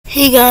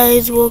Hey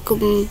guys,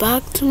 welcome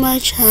back to my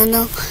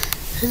channel.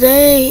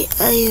 Today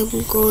I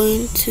am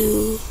going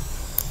to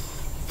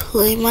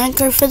play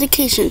Minecraft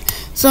Education.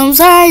 So I'm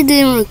sorry I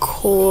didn't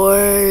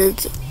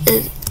record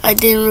it. I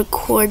didn't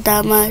record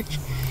that much.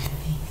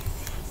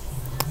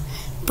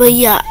 But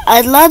yeah,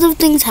 a lot of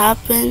things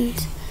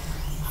happened.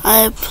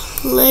 I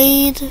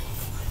played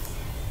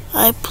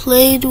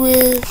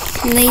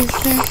with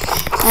Nathan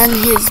and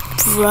his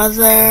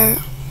brother.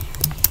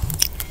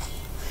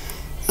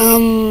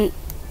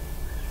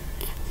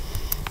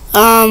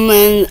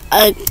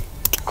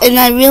 And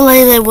I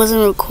realized I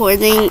wasn't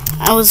recording.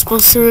 I was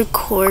supposed to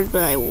record,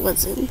 but I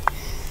wasn't.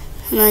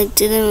 And I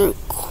didn't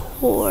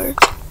record.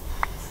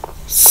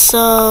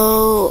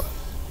 So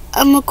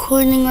I'm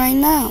recording right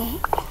now.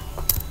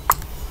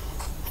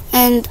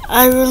 And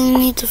I really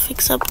need to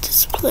fix up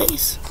this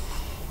place.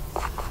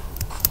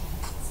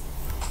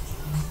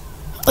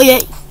 Oh yeah,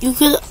 you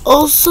could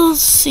also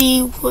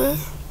see wait.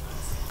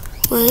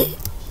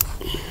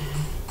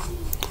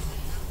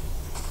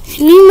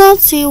 Can you not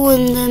see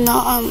when they're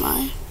not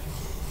online?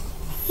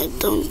 I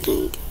don't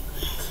think.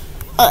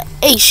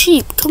 Hey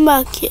sheep, come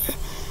back here.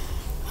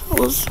 I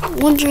was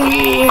wondering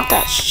where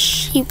that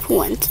sheep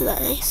went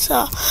that I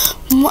saw.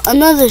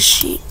 Another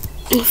sheep.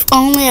 If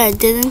only I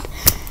didn't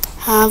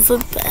have a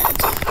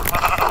bed.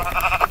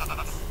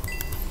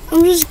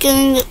 I'm just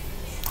getting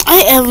I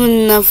have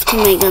enough to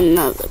make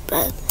another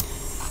bed.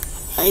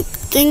 I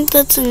think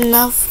that's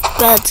enough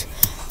bed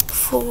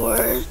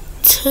for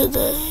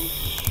today.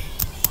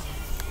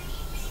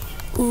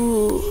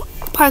 Ooh,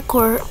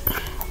 parkour.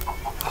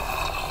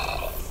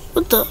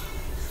 What the?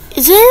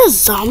 Is there a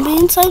zombie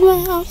inside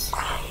my house?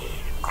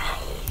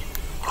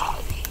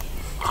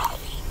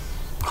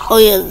 Oh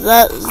yeah,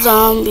 that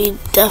zombie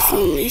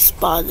definitely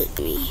spotted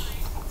me.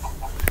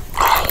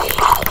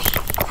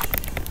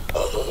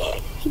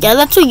 Yeah,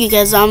 that's what you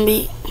get,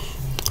 zombie.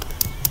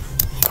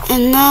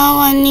 And now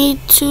I need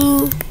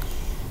to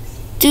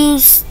do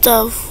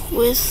stuff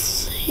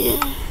with here.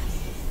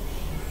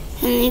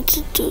 I need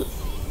to do.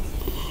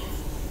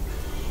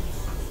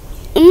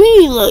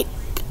 Like,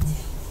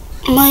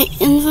 my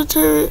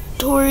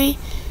inventory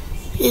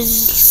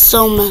is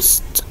so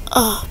messed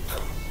up.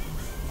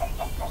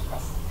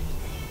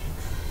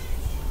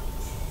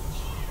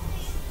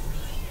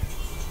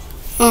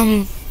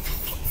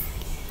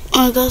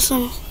 I got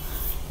some.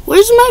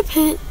 Where's my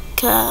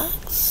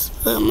pickaxe?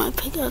 My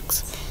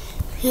pickaxe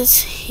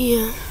is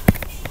here.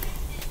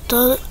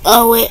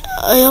 Oh wait,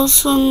 I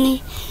also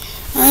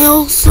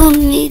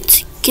need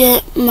to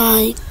get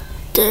my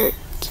dirt.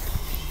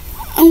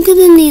 I'm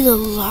gonna need a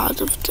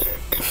lot of dirt.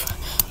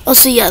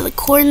 Also, yeah, the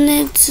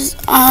coordinates is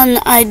on.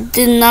 I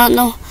did not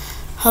know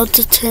how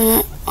to turn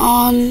it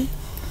on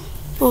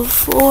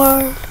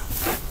before.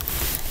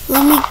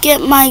 Let me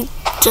get my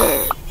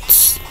dirt,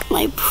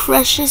 my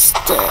precious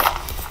dirt.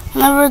 I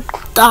never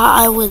thought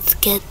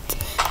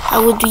I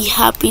would be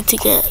happy to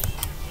get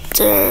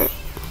dirt.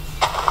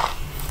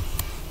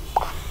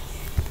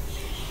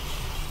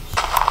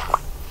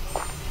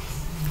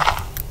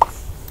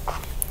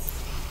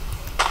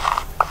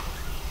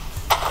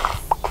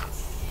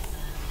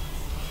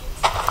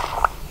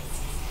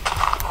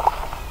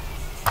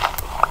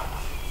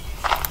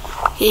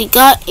 He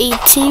got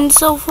 18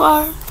 so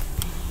far.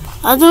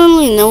 I don't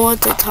really know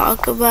what to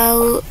talk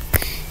about.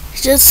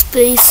 It's just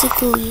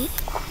basically,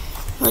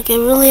 like, I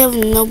really have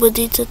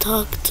nobody to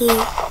talk to.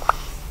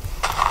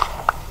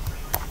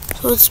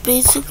 So it's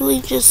basically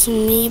just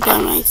me by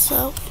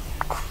myself.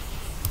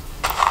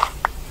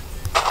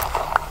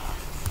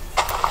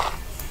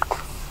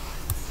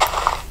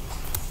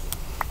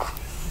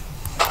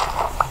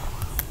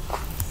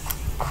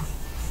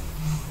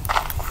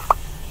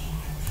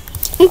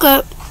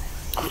 Okay.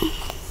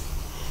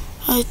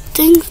 I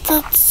think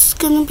that's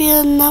gonna be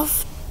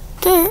enough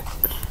dirt.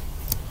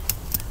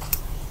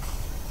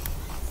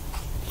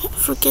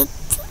 Forget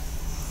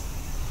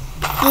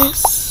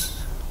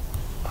this.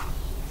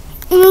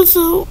 And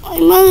also, I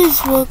might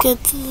as well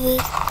get to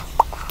this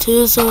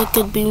too, so it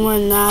could be more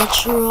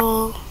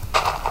natural.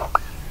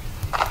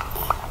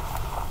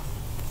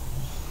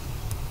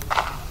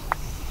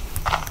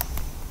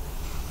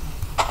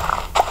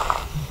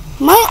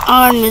 My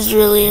arm is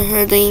really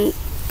hurting.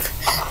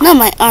 Not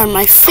my arm,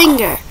 my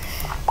finger.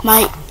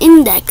 My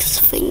index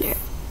finger.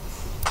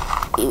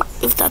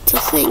 If that's a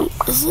thing,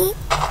 is it?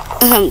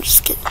 I'm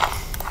just kidding.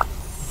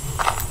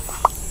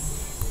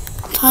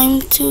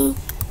 Time to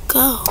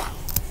go.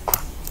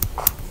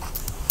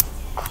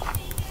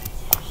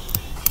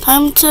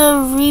 Time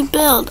to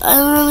rebuild. I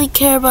don't really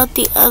care about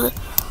the other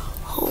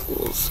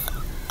holes.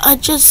 I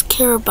just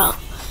care about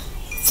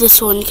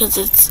this one because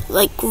it's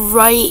like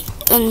right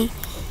in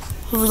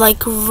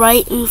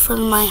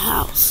front of my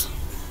house.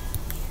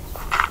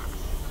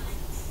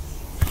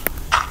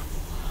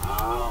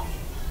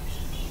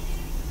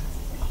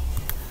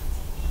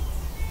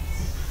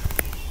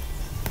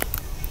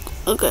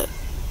 Okay,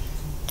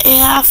 I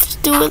have to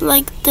do it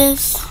like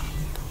this,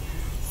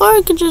 or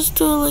I could just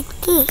do it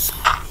like this.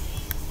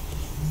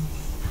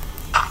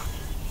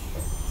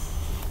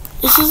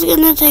 This is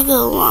gonna take a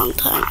long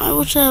time. I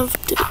wish I have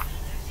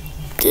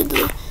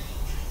did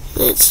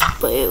this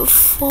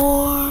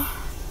before.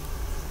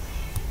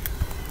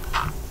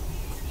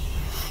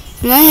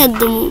 And I had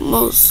the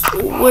most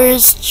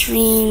worst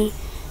dream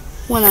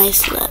when I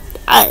slept.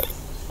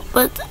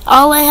 But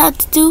all I had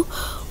to do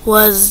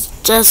was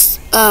just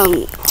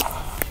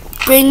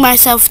bring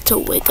myself to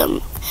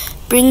Wickham,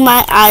 bring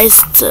my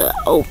eyes to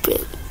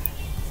open,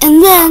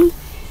 and then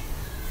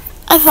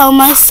I found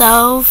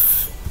myself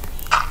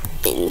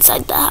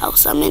inside the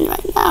house I'm in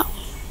right now,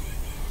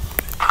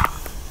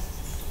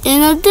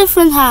 in a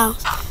different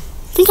house. I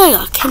think I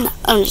got kidnapped.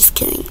 I'm just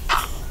kidding.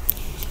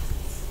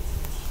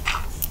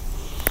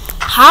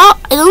 How?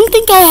 I don't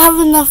think I have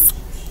enough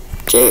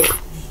dirt.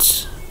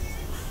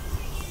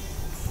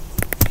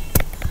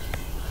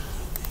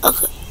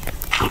 Okay.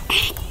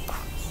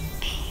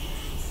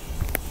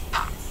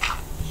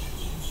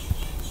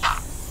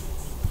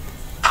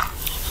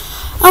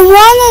 I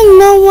want to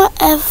know what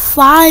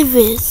F5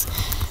 is.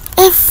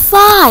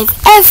 F5.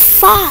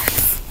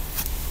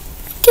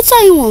 Guess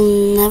I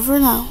will never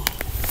know.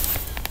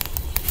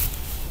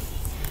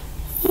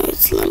 Alright,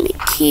 so let me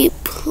keep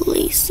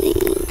placing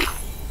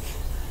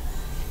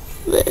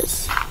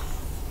this.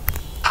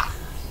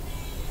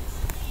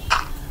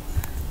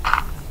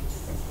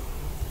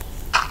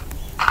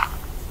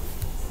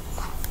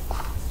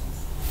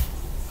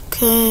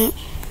 Okay.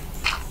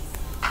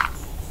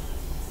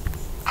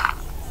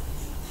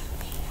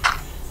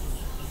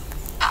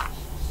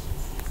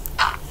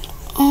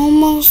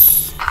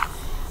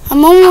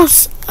 I'm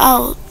almost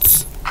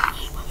out,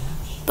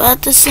 but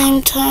at the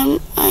same time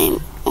I'm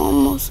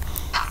almost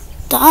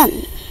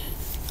done.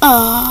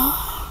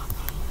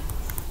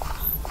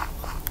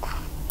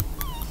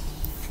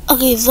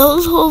 Okay,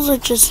 those holes are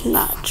just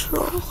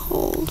natural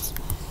holes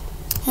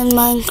in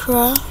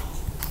Minecraft.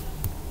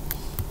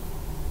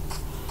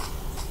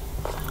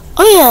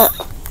 Oh yeah,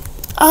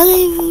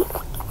 I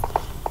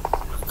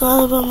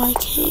forgot about my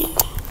cave.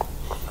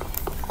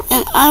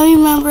 And I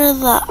remember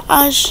that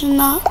I should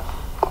not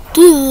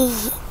do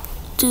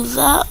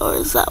that,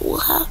 or that will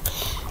happen.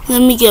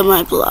 Let me get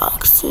my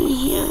blocks in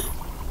here.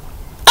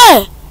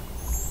 Hey!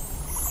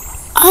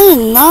 I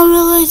did not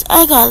realize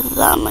I got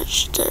that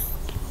much dirt.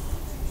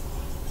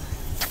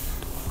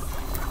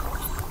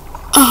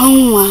 Oh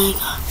my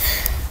god.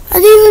 I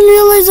didn't even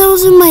realize I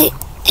was in my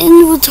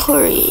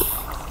inventory.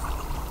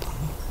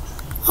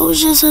 I was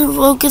just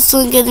focused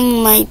on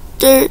getting my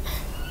dirt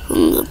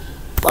from the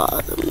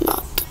bottom,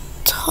 not the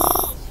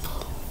top.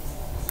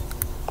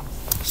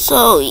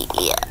 So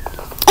yeah,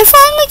 I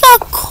finally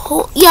got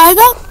coal. Yeah, I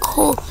got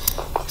coal.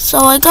 So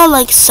I got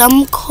like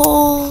some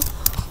coal,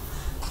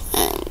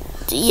 and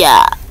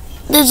yeah,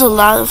 there's a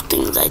lot of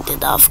things I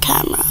did off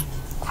camera,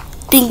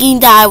 thinking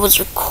that I was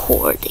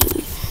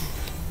recording.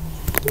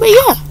 But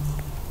yeah.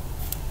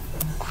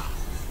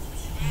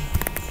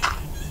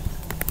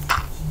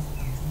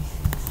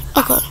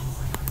 Okay.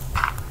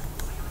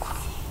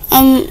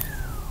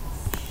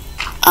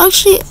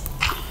 Actually,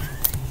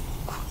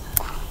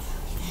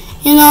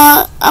 you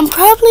know, I'm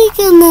probably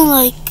gonna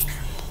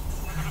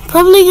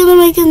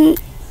make an,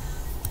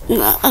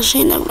 no,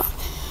 actually never mind.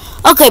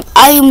 Okay,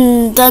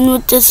 I'm done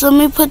with this. Let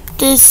me put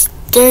this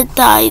dirt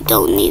that I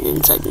don't need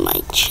inside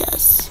my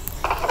chest.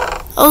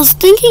 I was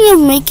thinking of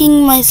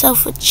making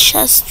myself a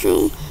chest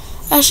room.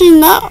 Actually,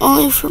 not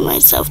only for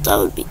myself, that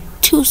would be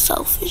too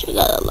selfish. I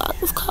got a lot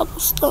of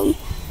cobblestone.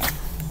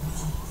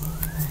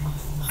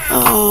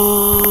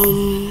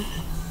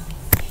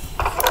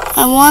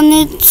 I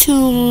wanted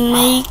to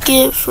make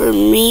it for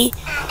me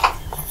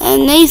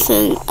and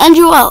Nathan and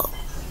Joel,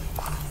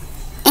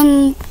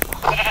 and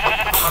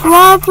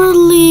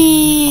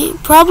probably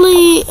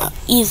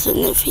Ethan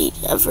if he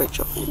ever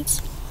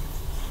joins.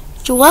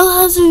 Joel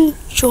hasn't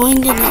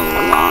joined in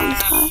a long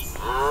time.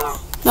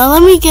 Now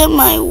let me get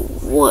my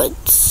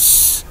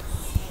woods,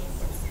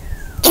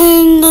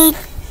 and I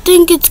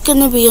think it's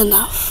gonna be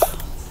enough.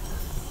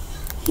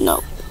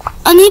 No,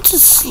 I need to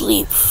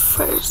sleep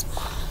first.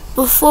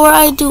 Before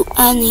I do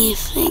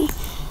anything,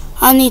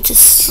 I need to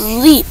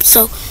sleep,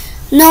 so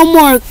no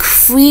more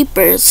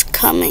creepers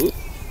coming.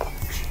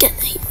 Get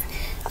here,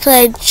 cause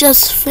I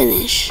just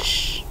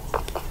finished.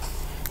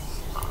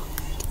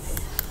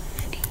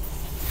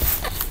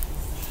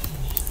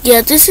 Yeah,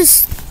 this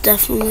is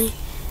definitely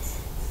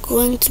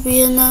going to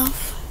be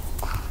enough.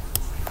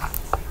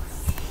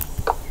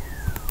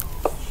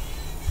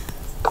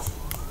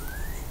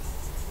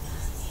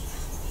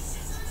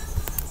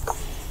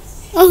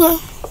 Okay.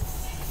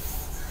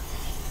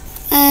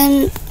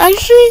 And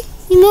actually,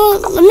 you know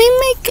what? Let me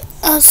make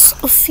us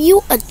a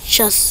few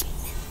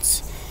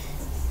adjustments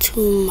to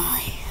my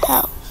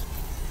house.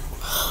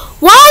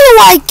 Why do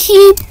I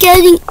keep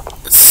getting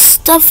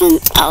stuff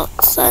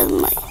outside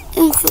my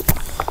inventory?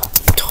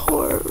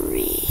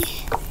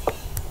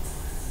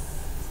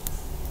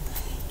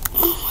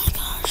 Oh my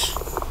gosh.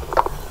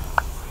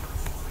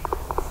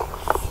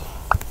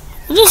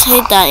 I just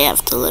hate that I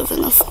have to live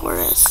in a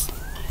forest.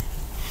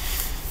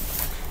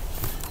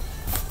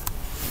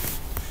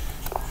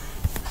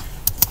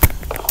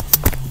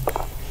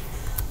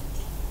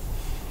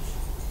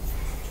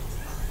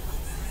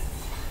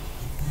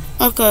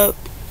 Okay.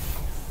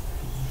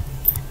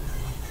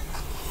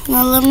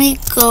 Now let me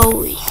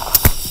go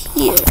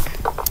here.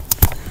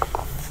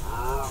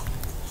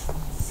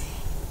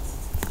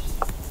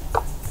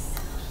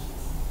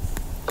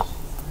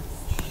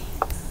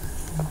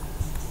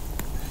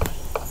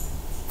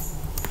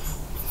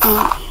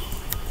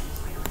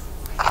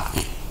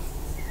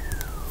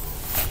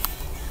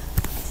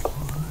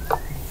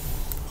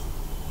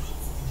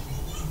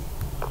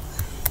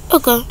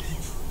 Okay.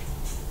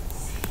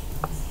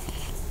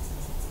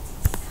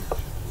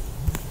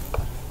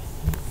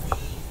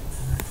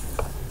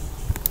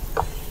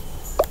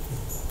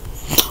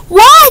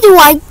 Why do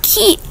I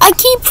keep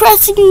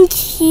pressing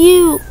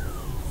Q?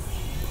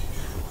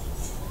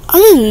 I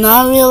did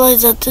not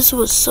realize that this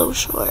was so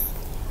short.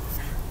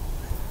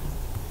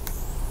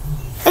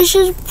 I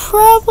should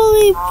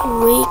probably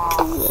break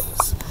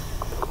this.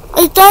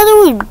 I thought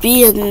it would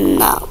be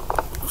enough.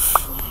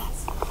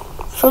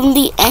 From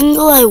the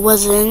angle I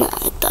was in,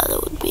 I thought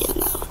it would be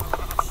enough.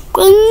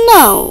 But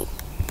no,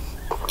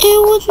 it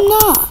would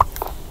not.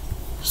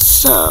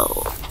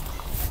 So,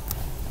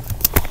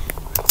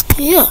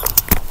 yeah.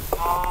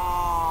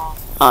 Oh,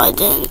 I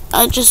didn't.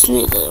 I just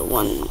needed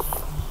one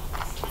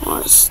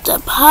more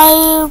step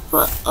higher,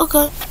 but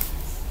okay.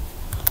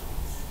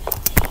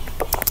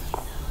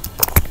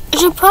 I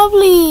should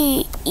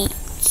probably eat.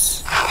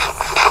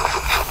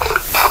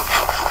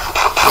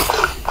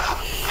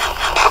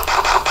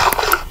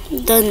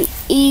 Done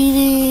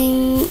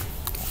eating.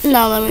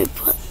 Now let me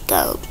put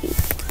down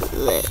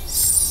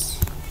this.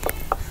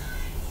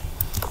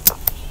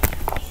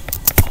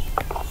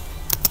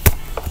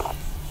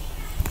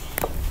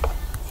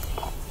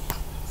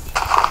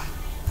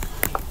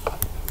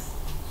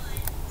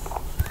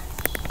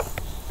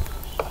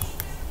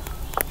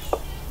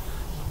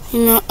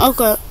 You know,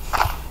 okay.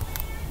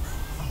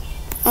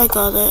 I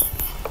got it.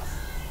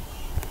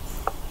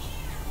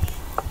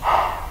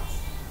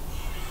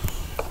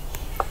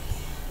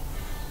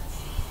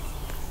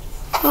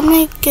 Let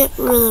me get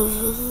rid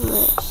of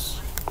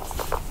this.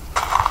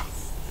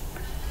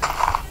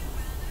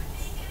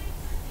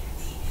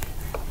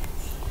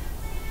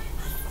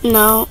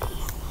 No.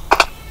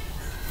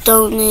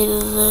 Don't need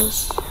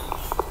this.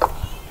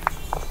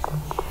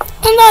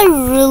 And I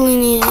really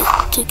need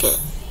it to get.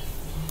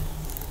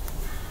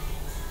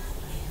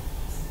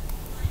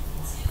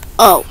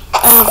 Oh,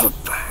 I have a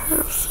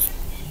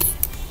perfect thing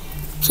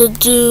to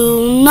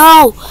do.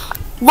 No!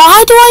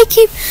 Why do I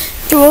keep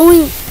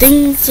throwing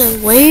things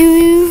away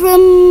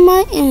from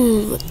my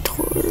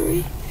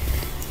inventory?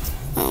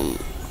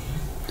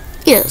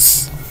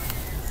 Yes.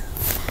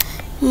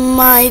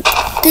 My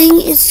thing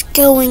is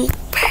going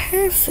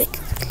perfectly.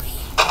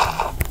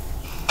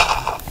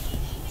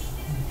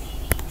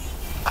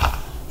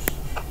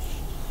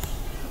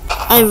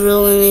 I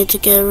really need to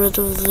get rid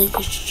of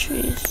these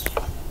trees.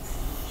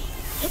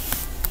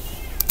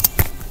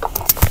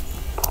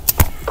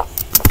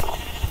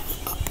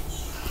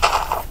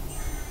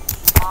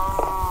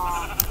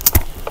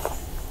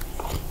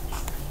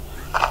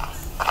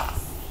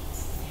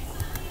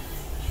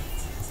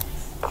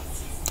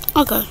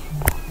 Okay.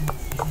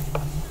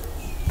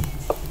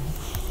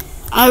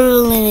 I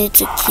really need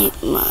to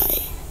keep my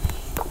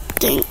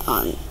thing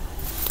on.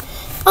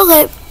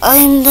 Okay,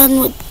 I'm done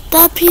with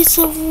that piece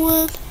of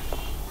wood.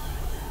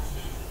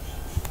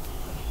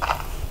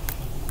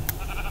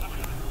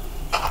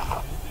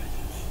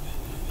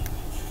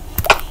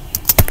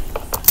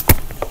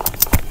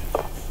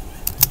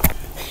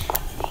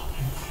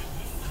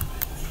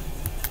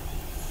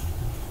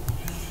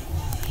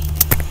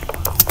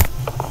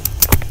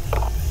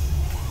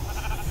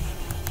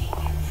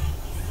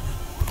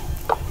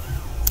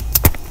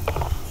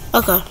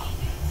 Okay.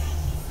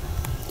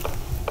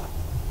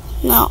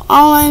 Now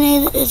all I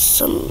need is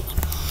some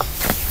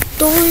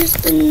doors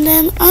and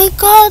then I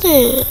got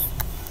it.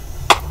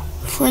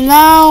 For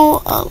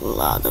now, a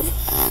lot of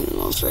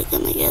animals are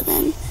gonna get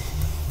in.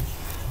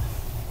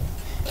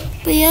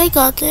 But yeah, I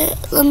got it.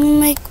 Let me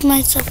make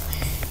myself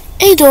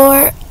a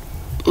door.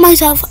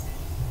 Myself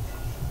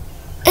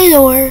a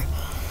door.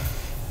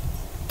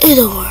 A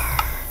door.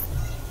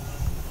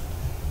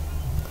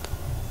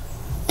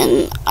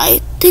 And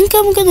I think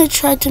I'm gonna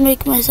try to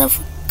make myself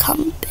a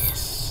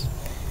compass,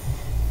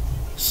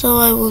 so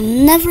I will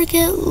never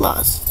get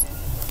lost.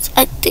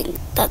 I think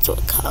that's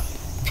what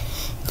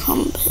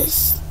compass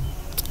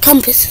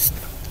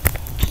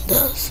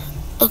does.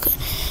 Okay,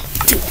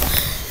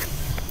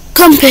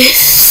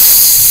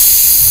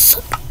 compass.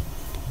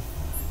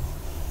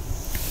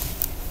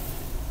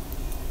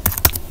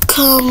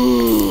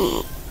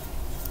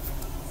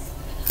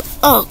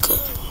 Okay.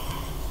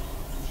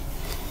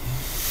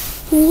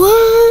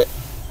 What?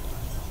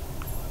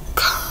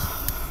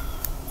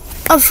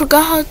 I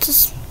forgot how to.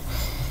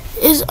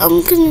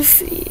 I'm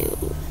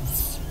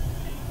confused.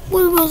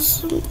 What about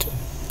something?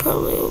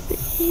 Probably over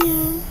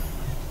here.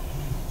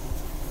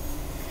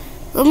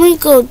 Let me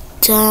go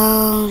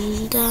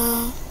down.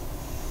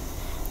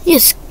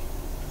 Yes,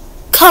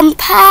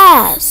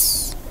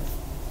 compass.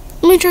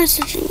 Let me try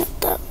searching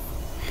at that.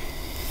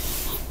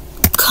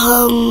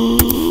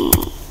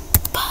 Compass.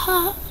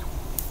 ha.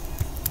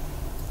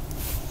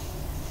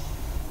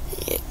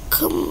 Here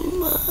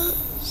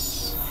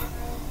comes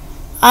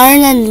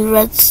iron and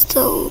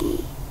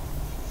redstone.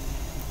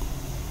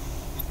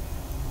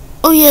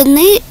 Oh yeah,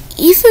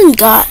 Ethan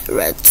got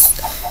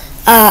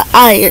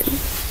iron.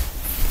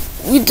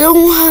 We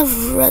don't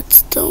have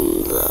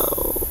redstone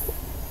though.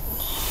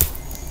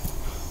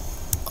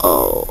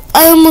 Oh,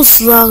 I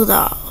almost logged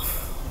off.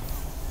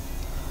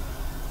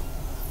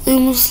 I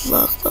almost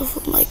logged off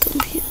of my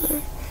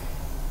computer.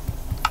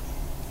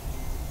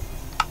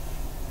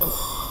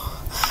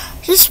 Oh,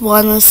 just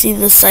wanna see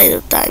the sight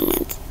of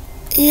diamonds.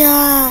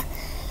 Yeah.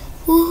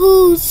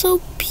 Woohoo, so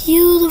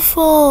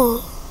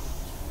beautiful.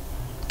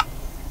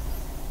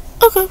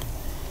 Okay.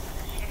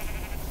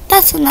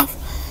 That's enough.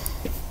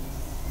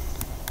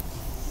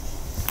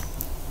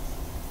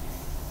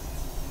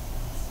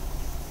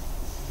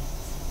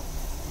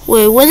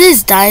 Wait, what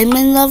is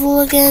diamond level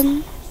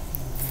again?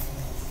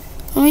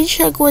 Let me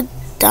check what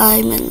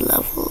diamond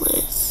level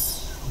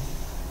is.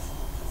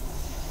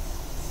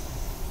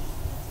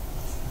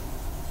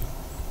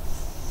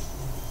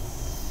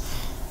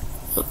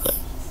 Okay.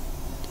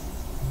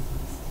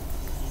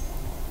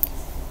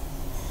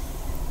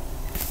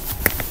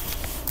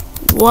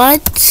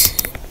 What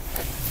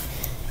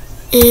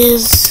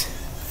is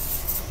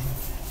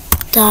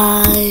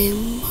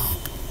diamond?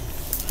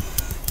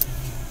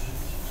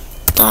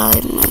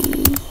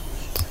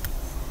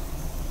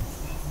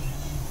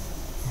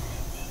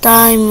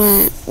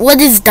 Diamond.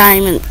 What is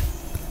diamond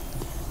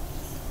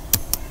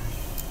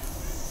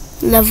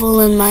level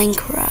in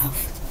Minecraft?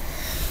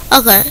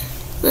 Okay,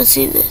 let's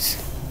see this.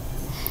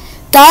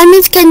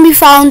 Diamonds can be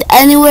found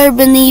anywhere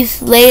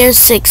beneath layer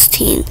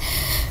 16,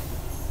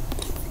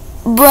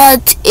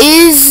 but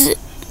is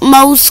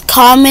most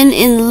common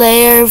in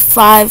layer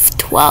 5 to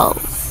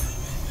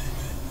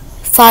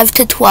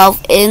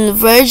 12 in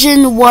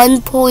version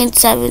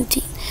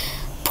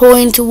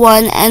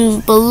 1.17.1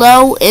 and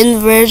below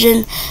in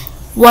version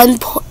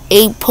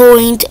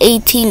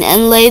 1.8.18,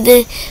 and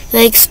later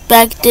they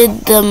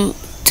expected them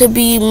to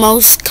be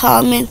most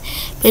common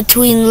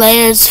between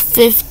layers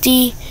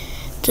 50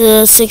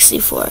 to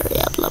 64.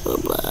 Yeah, blah blah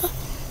blah.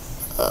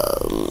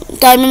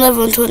 Diamond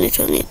level in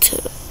 2022.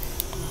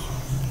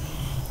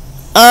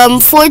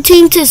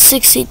 14 to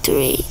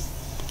 63.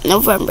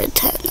 November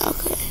 10.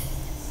 Okay.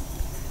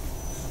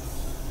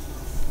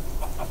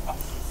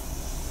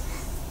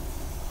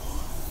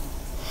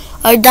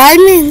 Are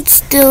diamonds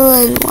still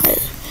in what?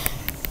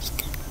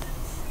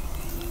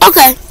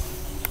 Okay,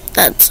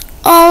 that's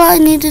all I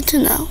needed to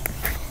know.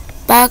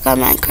 Back on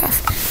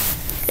Minecraft.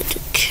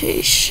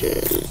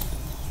 Education.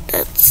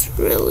 That's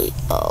really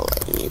all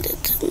I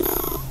needed to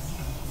know.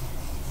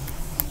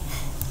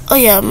 Oh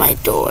yeah, my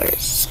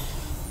doors.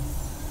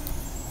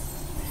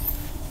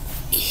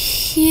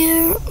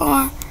 Here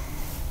are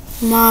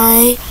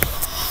my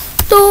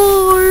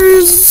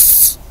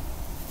doors.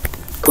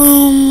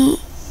 Boom.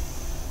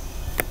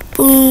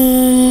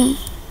 Boom.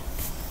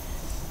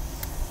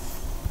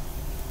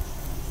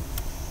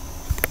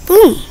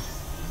 Boom.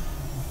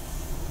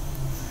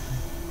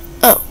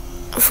 Oh,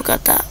 I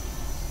forgot that.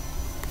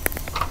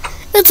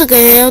 It's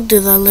okay, I'll do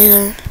that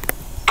later.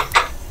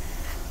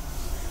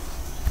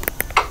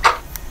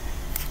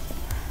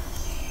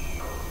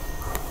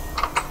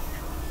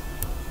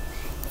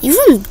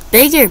 Even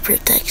bigger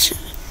protection.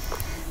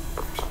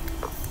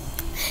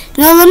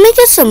 Now let me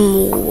get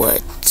some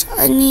wood.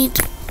 I need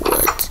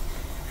wood.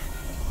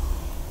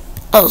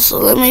 Oh, so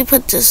let me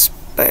put this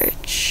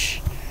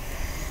birch.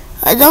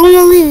 I don't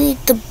really need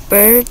the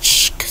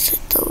birch because I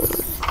don't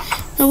really.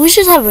 No, we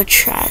should have a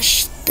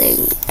trash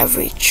thing.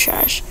 Every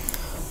trash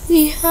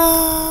we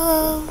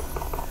have.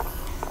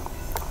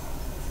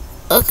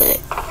 Okay.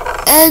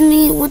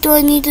 What do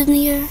I need in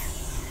here?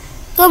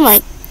 Got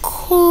my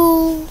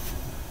coal.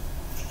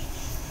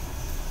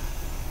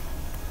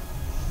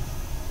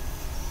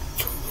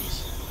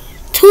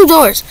 Two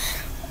doors.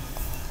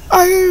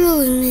 I don't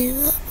really need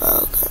that,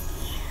 but okay.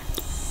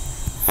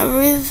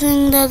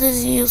 Everything that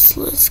is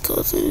useless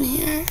goes in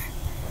here.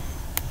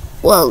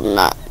 Well,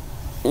 not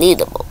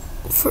needable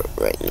for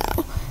right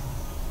now.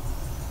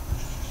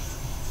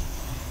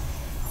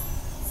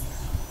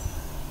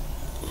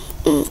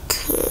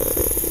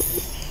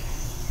 Okay.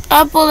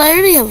 Apple, I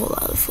already have a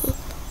lot of food.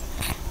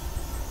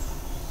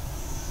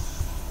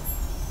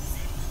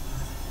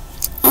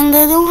 And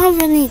I don't have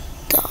any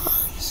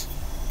dogs.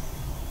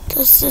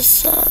 That's the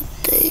sad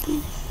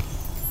thing.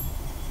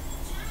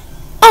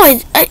 Oh,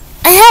 I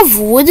have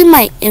wood in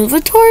my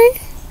inventory?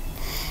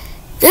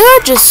 There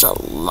are just a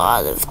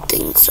lot of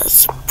things that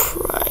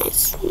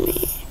surprise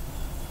me.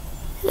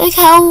 Like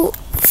how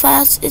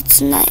fast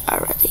it's night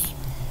already.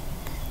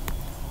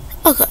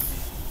 Okay.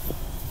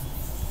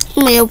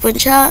 Let me open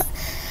chat.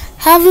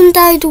 Haven't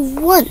died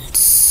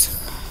once.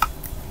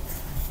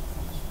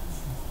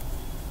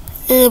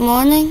 In the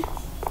morning?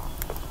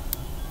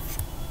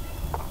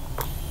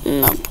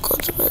 No, go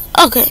to bed.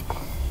 Okay.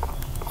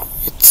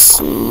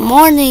 It's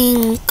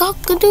morning.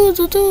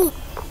 Cock-a-doodle-doo.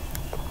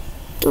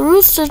 The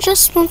rooster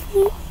just went.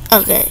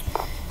 Okay.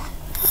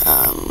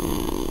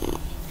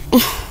 I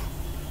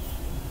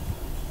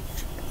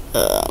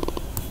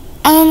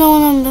don't know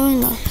what I'm doing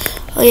now.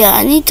 Oh yeah,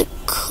 I need to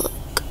cook.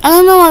 I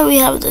don't know why we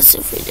have this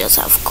if we just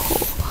have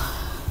coal.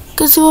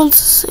 Guess he wants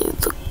to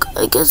save the.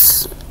 I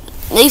guess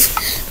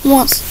Nathan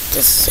wants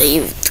to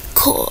save the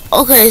coal.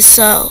 Okay,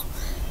 so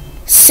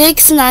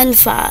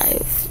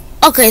 695.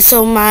 Okay,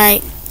 so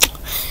my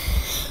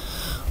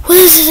what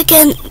is it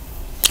again?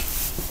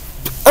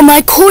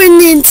 My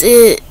coordinates.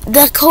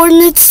 The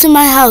coordinates to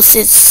my house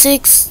is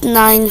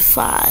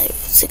 695.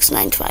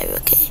 695.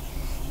 Okay,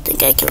 I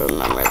think I can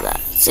remember that.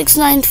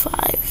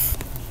 695.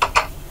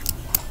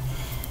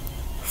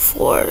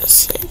 4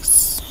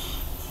 6.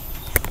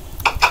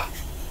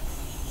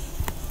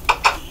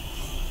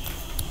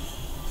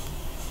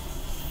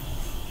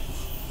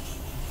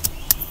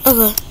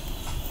 Okay.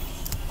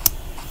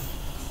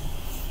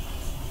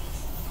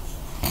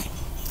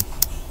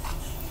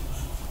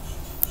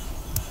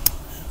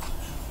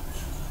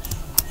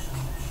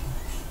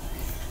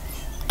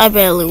 I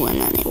barely went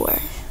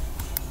anywhere.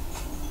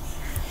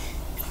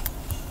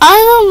 I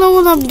don't know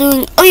what I'm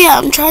doing. Oh yeah,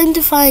 I'm trying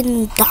to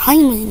find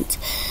diamonds.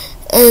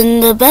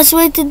 And the best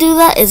way to do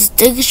that is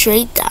dig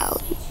straight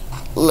down.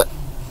 Look,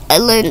 I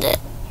learned it.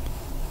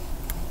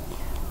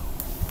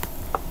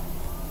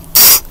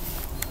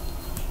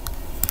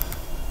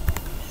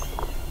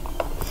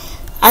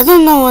 I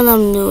don't know what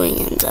I'm doing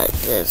inside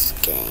this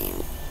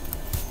game.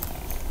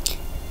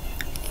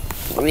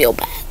 Real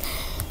bad.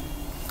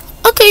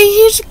 Okay,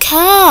 here's a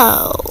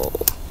cow.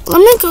 Let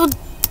me go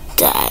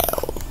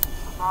down.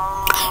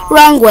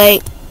 Wrong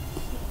way.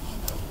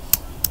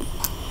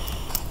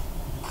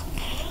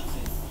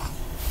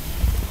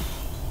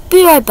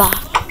 Be right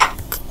back.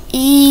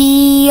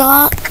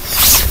 Yeah.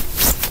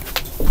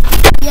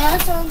 Yeah,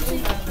 sounds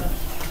good.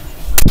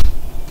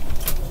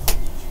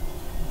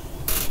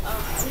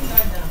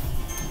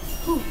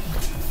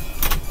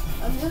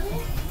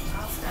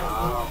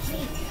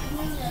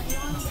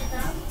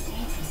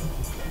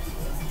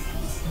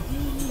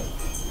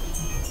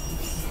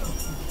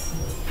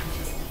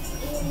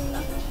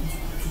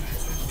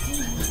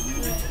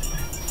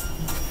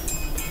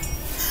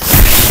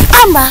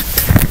 I'm back.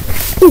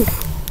 Ooh.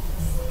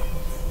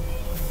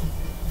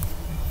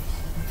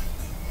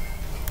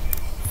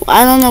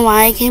 I don't know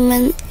why I came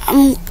in.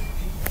 I'm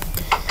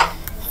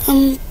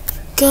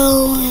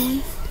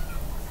going.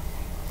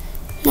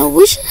 No,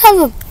 we should have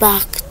a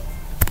back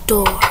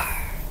door.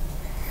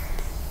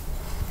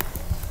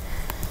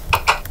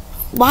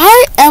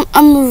 Why am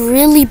I'm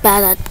really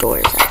bad at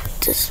doors at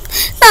this?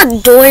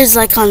 Not doors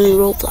like on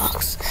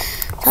Roblox.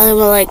 Talking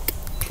about like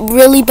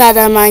really bad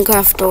at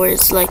Minecraft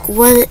doors. Like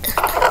what?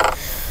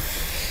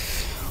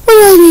 What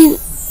do I mean?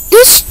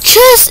 This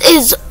chest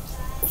is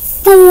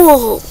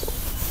full.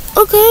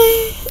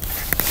 Okay,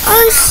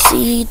 I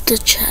see the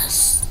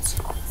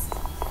chest.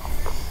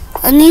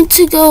 I need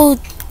to go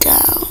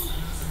down.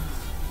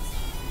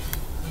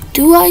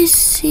 Do I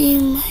see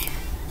my...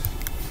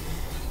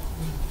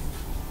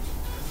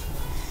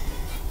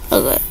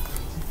 Okay.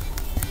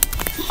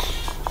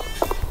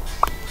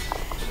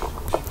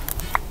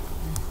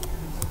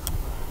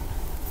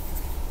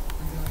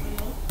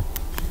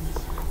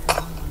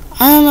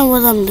 I don't know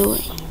what I'm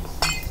doing.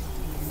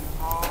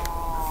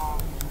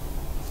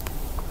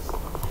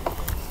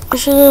 I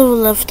should have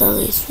left at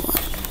least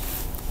one.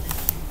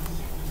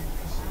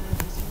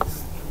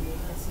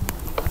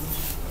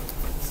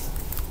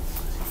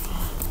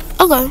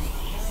 Okay.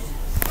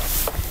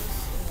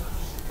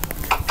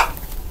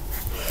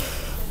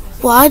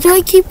 Why do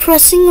I keep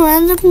pressing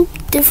random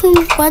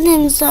different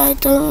buttons that I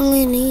don't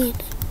really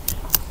need?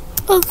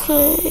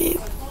 Okay.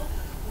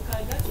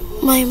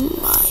 My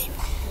mind.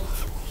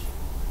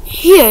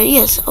 Here,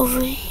 yes,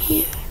 over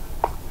here.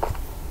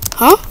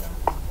 Huh?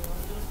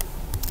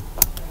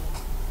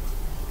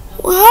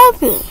 What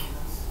happened?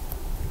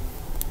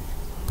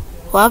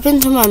 What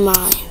happened to my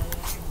mind?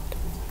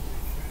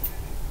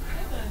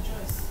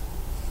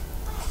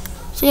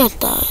 So yeah,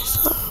 that is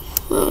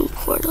ruined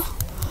portal.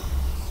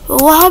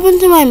 But what happened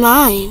to my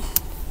mind?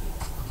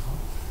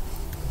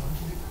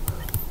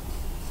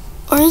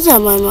 Or is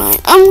that my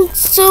mind? I'm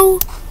so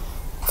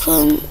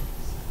confused.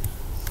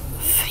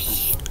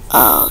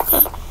 Oh,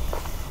 okay.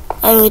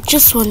 I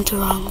just went the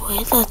wrong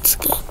way. That's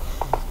good.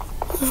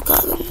 I've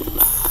gotten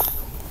mad.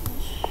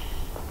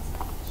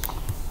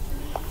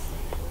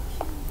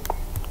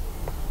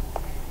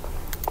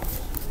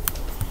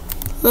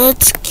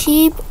 Let's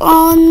keep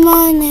on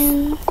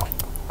mining.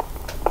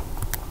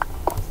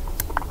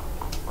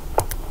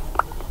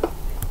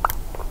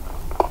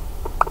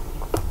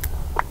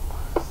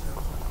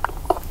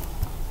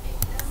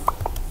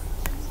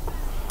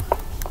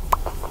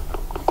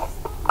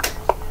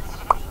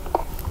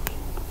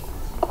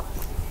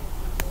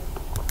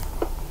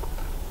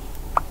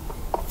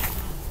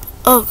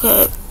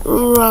 Okay,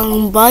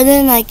 wrong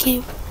button. I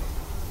keep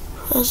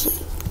pressing.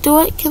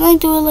 Can I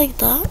do it like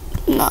that?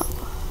 No.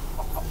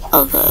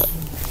 Okay.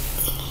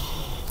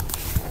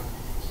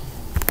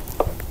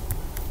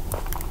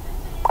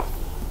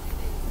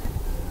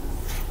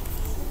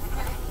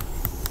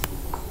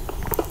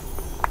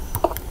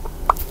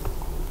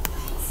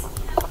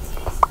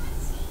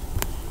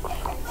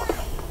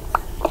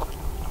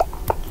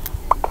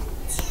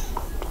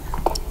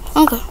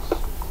 Okay.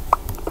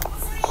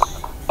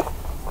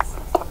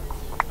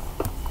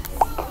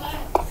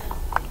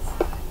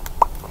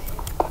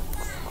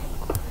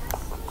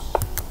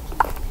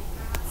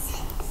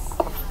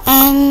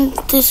 And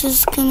this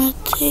is gonna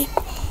take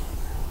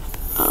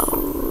a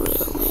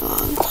really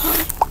long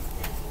time.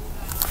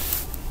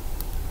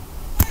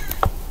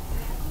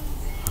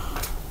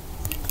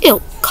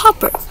 Ew,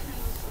 copper.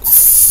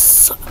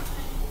 So,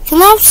 can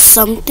I have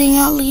something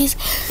at least?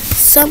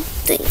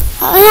 Something.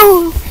 I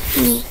don't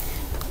need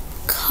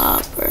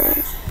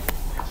copper.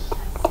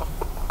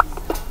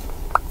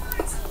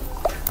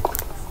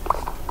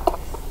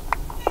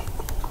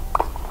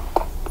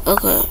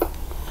 Okay.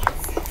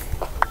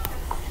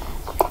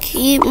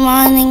 Keep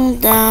mining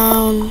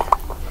down.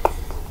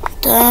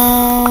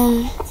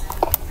 Down.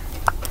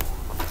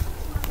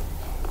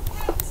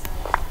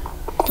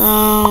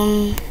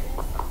 Down.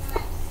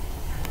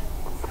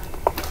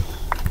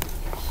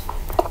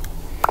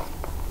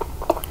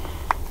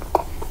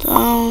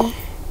 Down.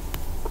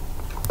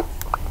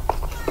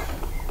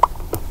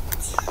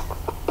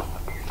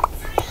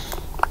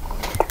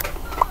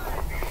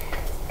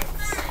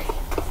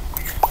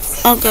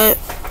 Okay,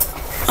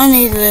 I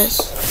need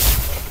this.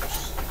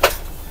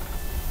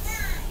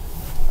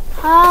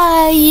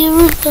 Hi,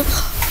 Eureka.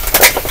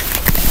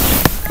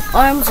 Oh,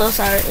 I'm so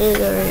sorry,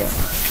 Eureka.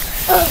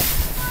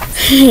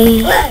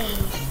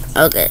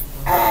 Okay.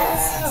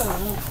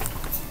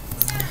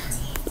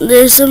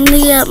 There's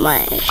somebody at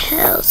my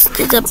house.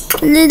 There's a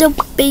little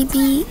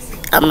baby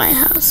at my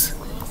house.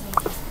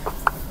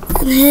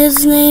 And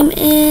his name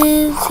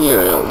is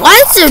Hero.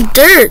 Why is there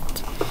dirt?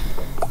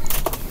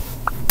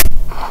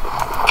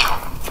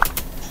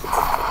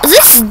 Is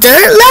this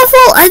dirt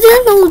level? I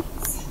didn't know.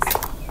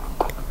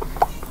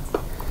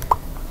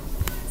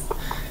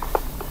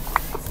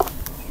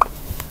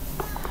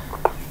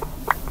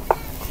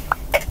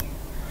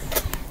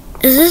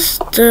 Is this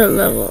dirt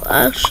level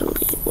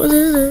actually? What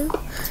is it?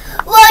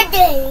 What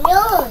are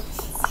yours?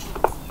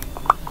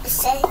 It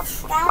says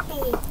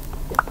Scabby.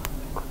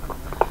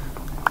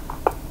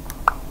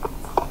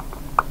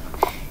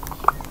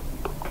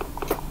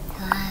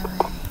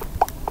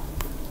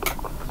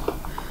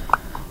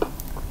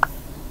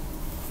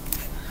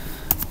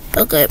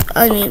 Okay,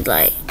 I need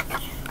light.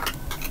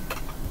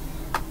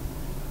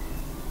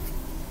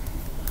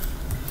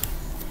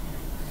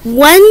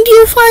 When do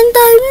you find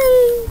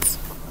diamonds?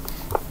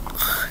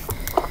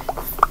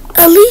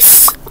 At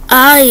least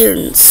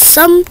iron,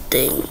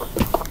 something.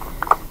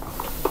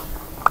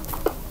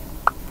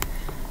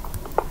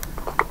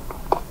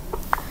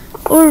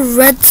 Or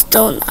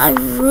redstone. I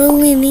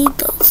really need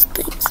those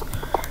things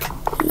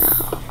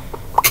now.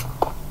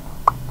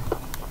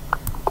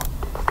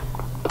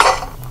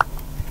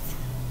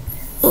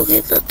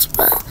 Okay, that's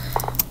bad.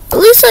 At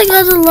least I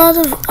got a lot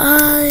of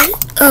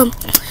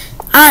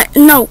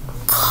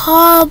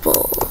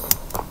cobble.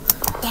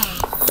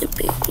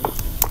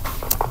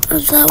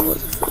 That would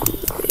have been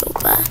real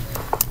bad.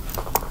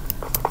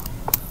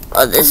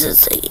 Oh, this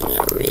is taking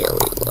a really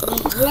long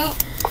time.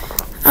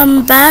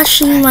 I'm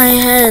bashing my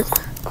head.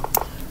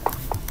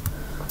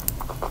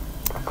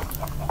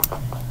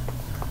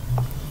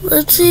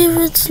 Let's see if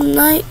it's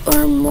night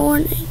or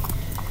morning.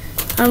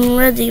 I'm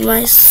ready.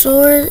 My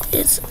sword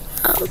is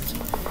out.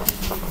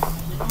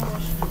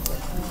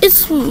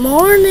 It's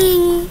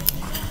morning.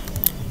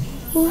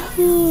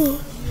 Woohoo.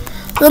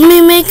 Let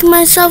me make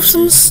myself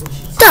some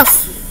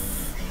stuff.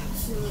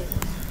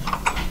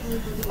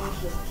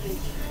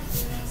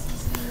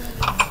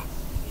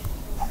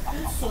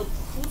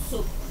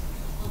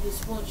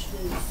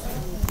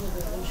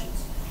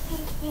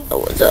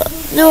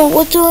 No,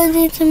 what do I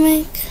need to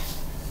make?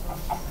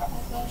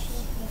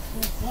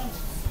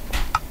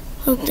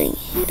 Something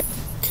here.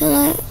 Can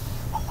I?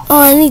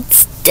 Oh, I need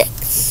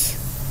sticks.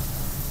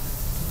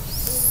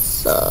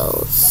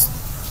 So,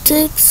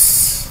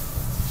 sticks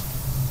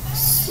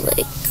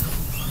like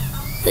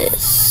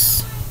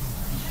this.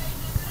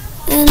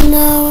 And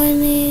now I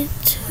need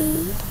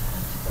to...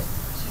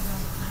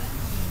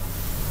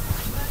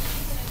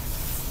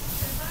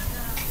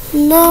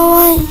 Now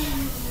I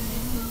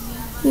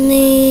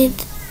need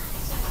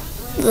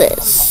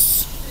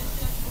this.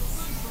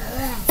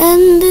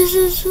 And this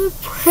is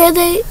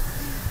pretty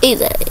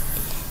easy.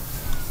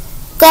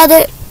 Got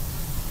it.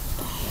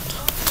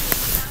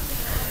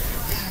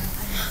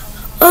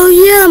 Oh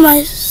yeah,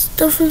 my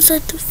stuff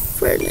inside the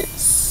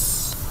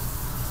furnace.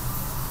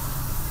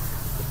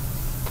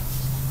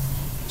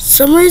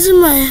 Some reason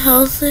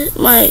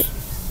my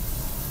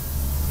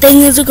thing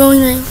isn't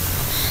going in.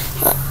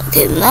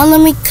 Okay, now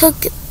let me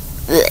cook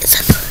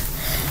this.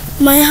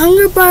 My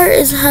hunger bar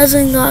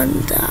hasn't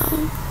gone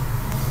down,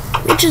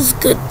 which is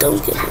good,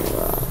 don't get me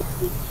wrong.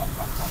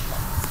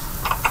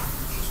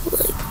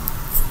 Like,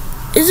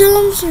 is it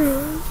on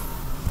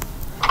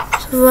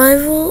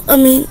survival? I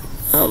mean,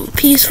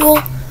 peaceful?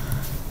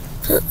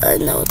 I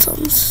know it's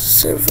on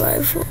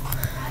survival.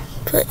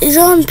 But is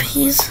it on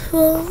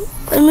peaceful?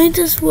 I made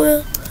this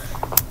world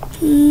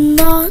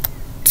not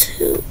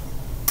too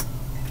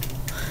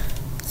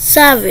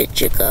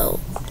savage ago.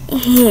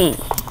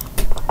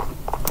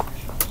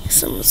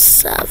 some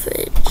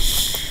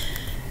savage.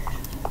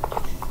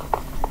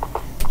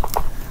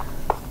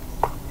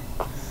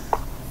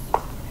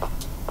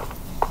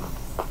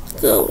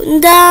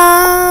 Going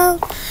down,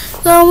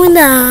 going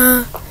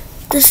down.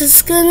 This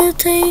is gonna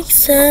take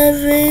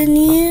 7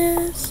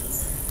 years.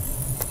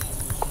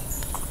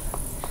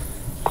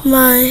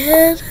 My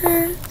head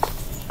hurts.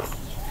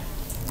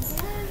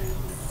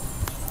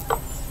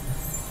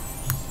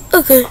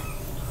 Okay.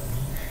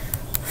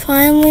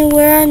 Finally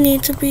where I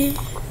need to be.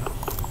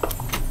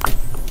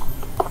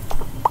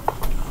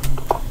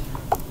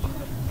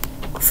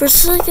 For a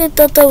second I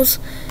thought that was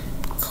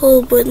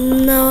cold, but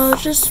now I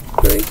was just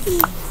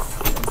breaking.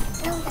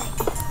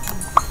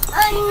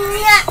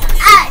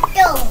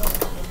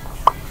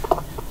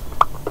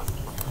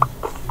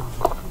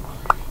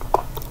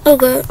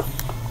 Okay.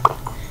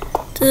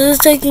 This is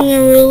taking a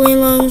really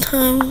long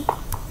time.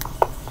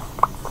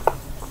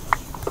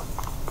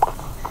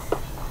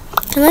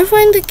 Can I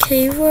find the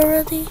cave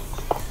already?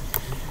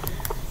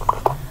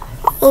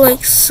 Or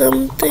like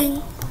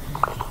something?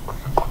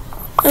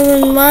 I've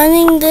been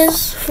mining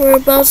this for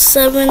about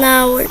 7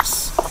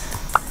 hours.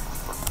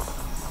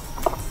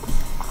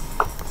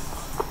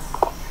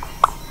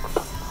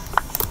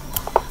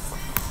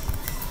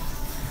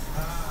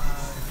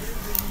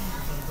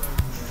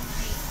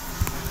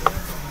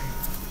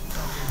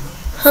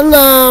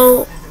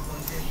 Hello.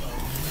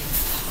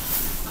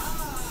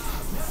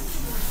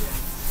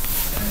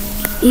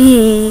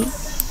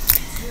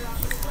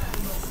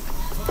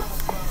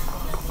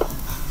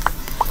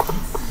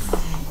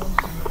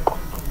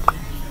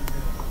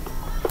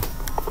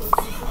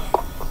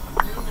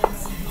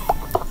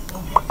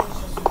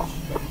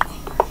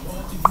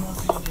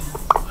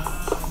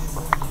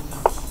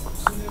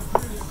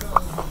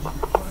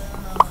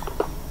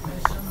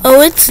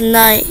 Oh, it's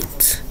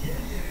night.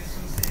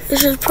 I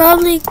should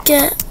probably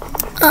get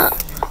up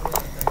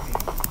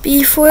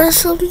before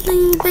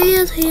something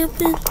bad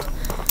happens.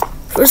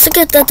 For a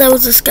second I thought that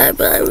was the sky,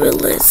 but I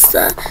realized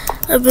that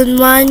I've been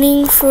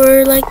mining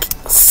for like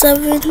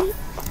 7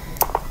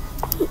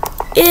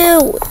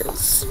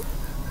 hours.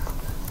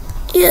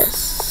 Yes,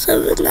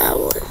 7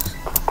 hours.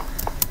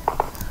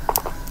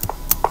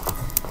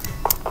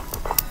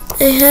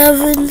 I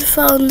haven't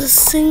found a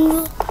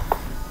single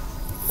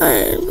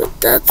iron,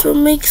 but that's what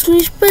makes me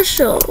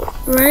special,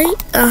 right?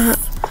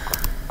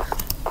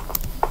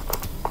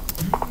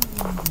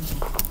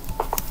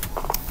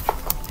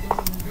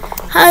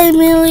 Hi,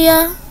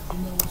 Amelia.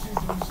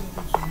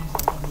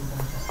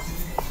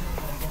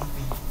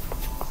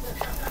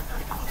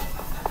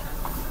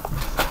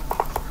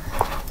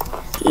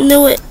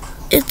 No,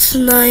 it's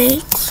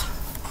night.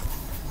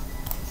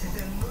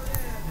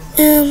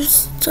 And I'm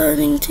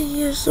starting to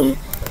hear some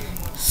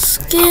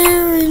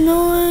scary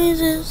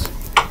noises.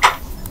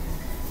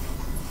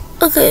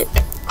 Okay.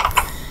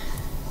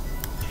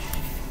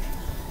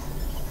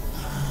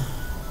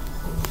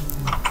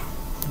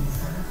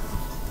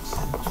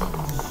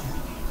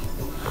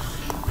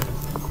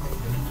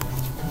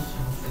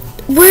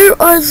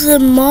 Where are the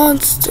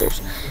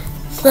monsters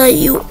that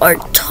you are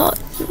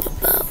talking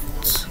about?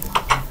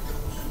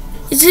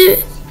 Is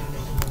it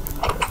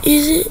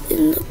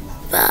in the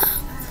back?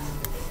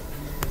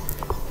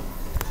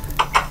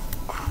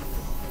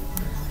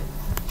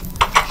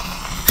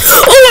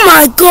 Oh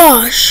my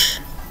gosh!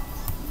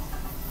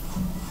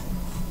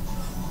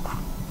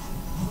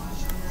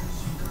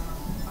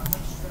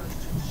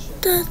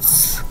 That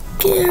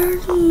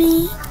scared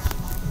me.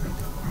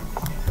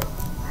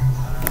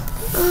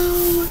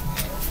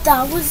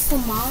 That was the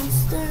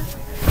monster.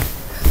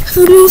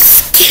 The most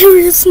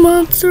scariest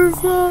monster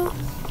of all.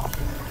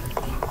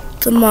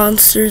 The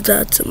monster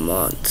that's a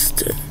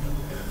monster.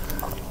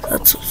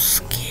 That's so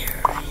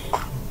scary.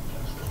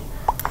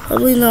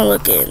 Probably not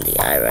looking in the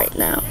eye right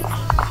now.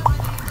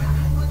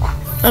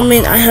 I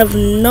mean, I have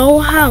no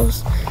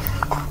house.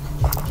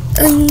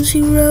 I'm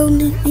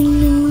surrounded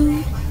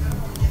in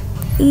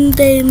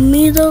the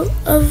middle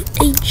of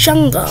a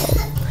jungle.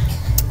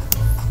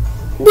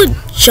 What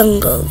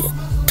jungle you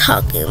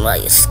talking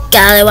about, you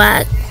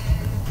scallywag?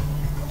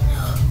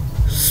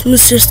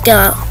 Mr.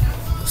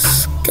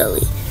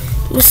 Skelly.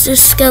 Mr.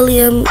 Skelly,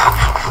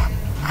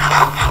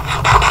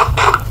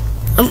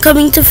 I'm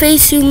coming to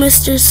face you,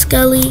 Mr.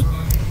 Skelly.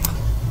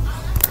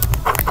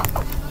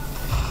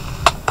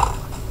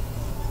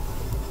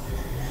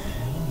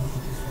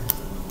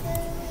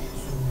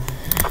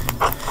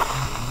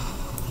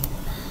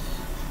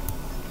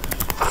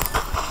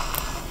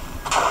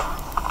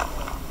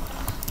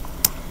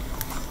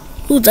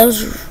 Ooh, that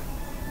was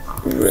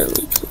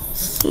really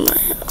close to my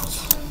house.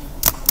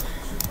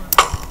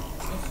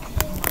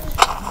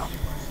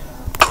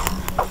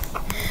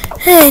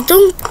 Hey,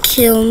 don't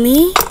kill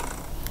me.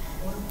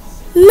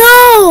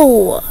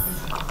 No!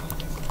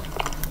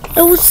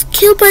 I was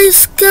killed by a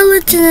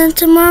skeleton and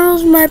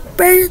tomorrow's my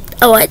birthday.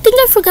 Oh, I think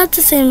I forgot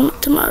to say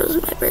tomorrow's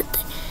my birthday.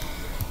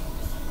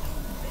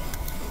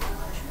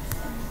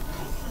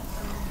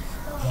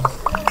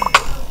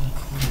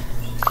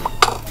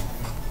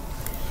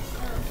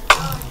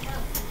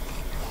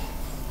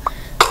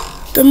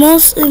 The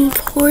most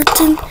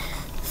important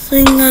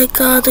thing I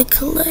gotta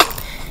collect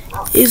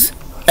is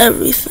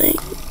everything.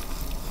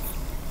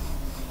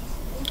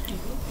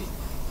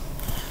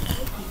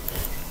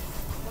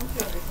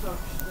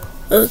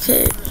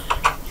 Okay.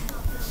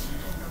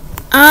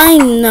 I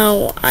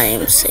know I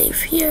am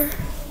safe here.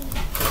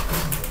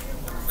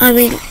 I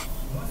mean,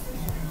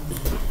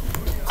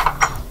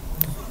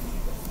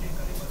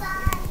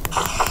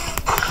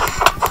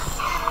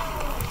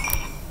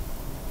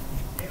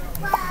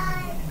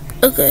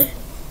 okay.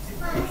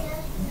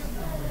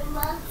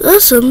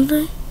 That's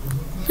something.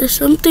 There's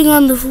something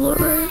on the floor,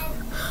 right?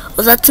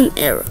 Oh, that's an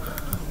arrow.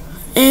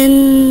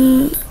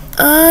 And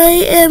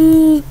I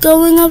am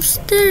going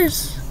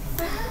upstairs.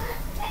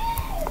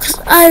 Because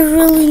I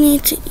really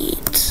need to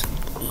eat.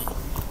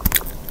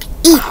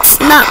 Eat,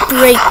 not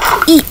break.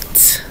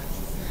 Eat.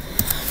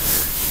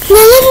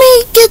 Now let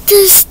me get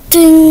this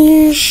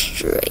thing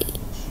straight.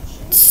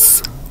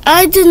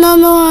 I did not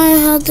know I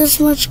had this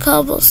much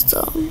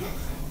cobblestone.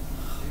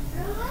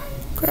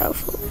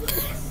 Gravel,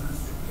 okay.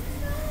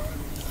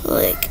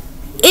 Like,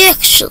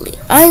 actually,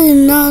 I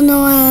did not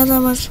know I had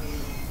that much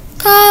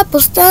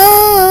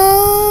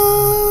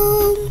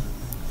cobblestone.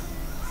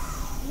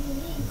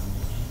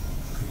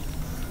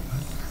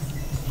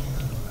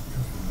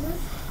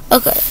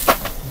 Okay.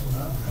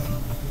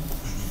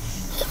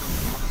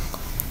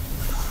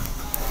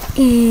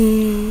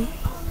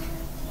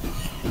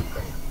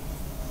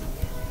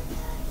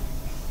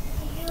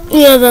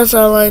 Yeah, that's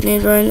all I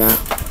need right now.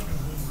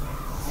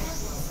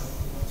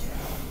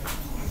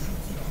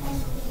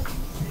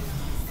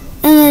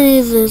 And I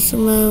need this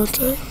in my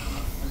inventory.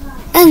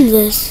 And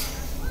this.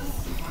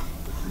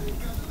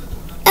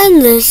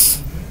 And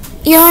this.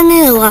 Yeah, I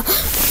need a lot of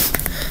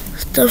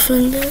stuff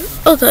in there.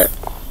 Okay.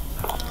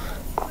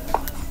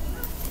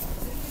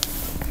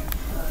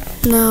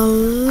 Now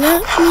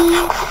let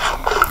me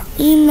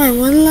eat my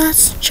one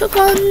last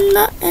chocolate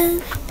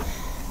and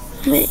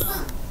let me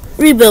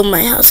rebuild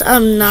my house.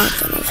 I'm not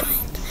gonna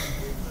fight.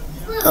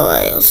 Oh,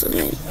 I also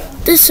need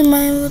this in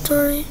my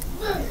inventory.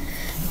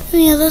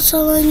 And yeah, that's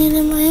all I need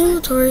in my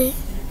inventory.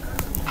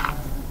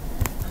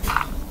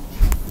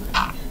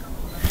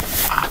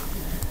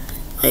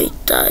 I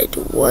died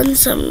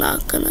once, I'm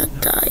not gonna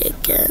die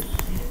again.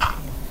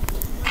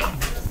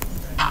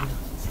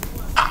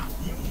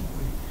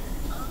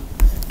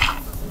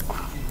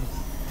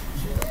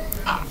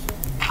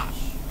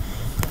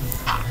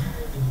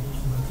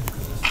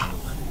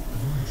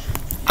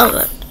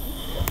 Okay.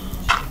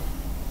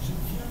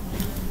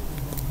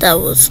 That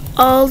was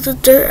all the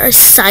dirt. I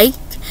psyched.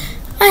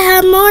 I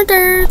have more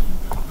dirt.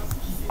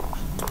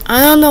 I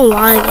don't know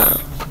why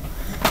though.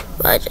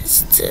 But I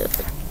just do.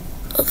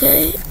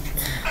 Okay.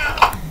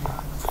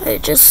 I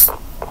just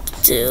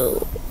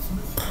do.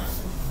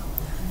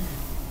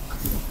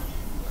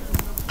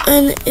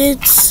 And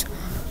it's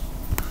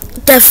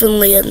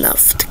definitely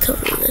enough to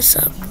cover this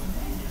up.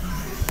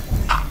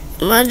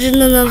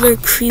 Imagine another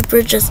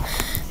creeper just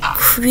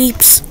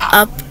creeps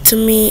up to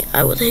me.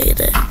 I would hate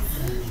it.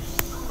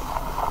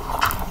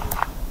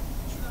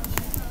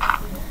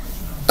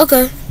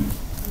 Okay.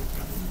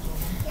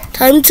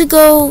 Time to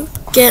go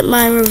get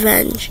my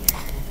revenge.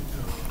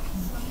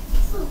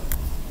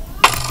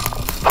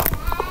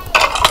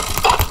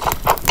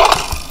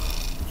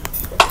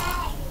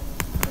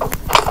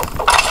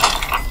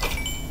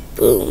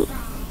 Boom.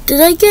 Did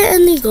I get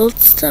any gold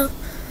stuff?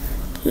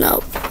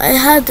 No. I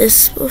had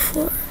this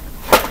before.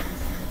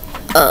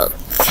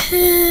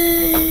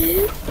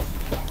 Okay.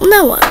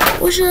 Now what?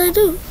 What should I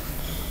do?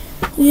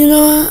 You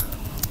know what?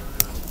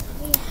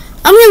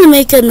 I'm gonna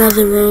make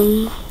another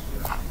room.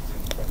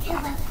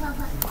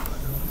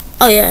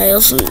 Oh yeah, I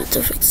also need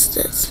to fix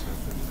this.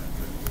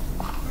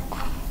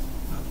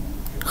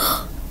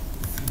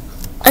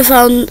 I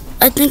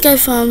think I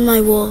found my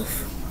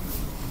wolf.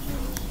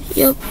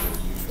 Yep.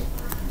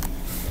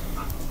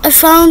 I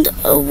found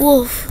a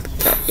wolf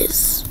that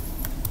is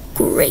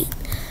great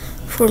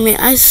for me.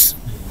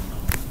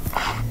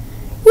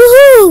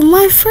 Woohoo!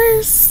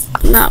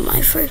 Not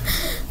my first,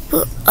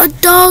 but a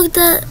dog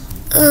that,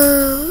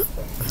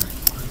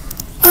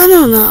 I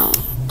don't know.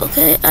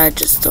 Okay, I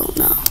just don't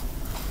know.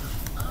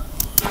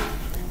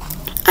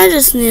 I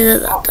just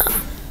needed that dog.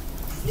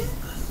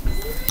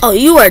 Oh,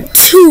 you are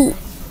too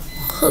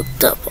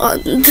hooked up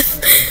on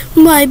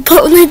my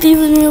bone. I didn't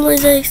even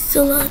realize I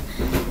still had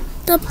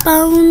the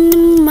bone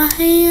in my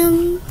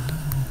hand.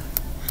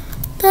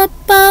 The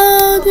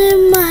bone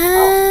in my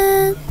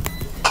hand.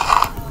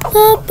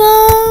 The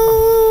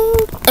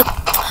bone.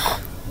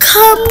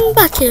 Come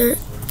back here.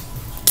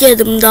 Get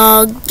him,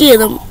 dog.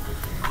 Get him.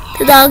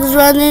 The dog's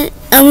running.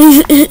 I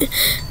mean,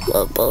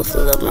 well, both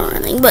of them are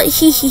running. But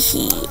hee.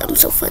 I'm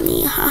so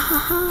funny. Ha ha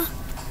ha.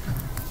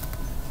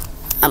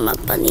 I'm a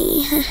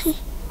bunny. Hee.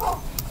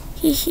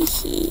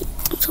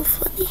 I'm so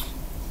funny.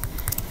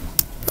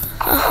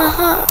 Ha ha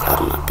ha.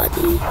 I'm a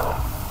bunny.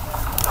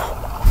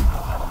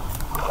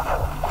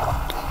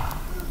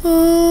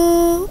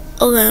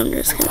 Okay,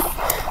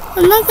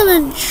 I'm not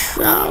gonna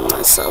drown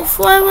myself.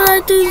 Why would I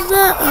do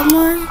that? I'm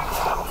already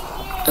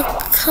a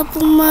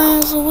couple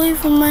miles away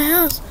from my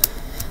house.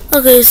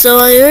 Okay, so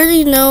I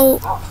already know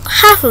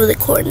half of the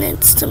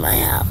coordinates to my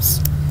house.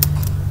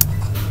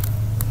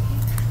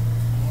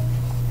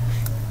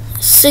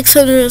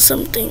 600 or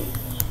something.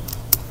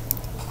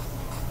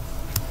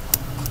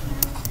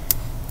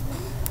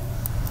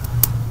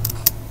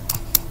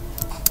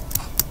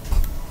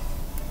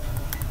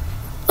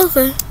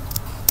 Okay.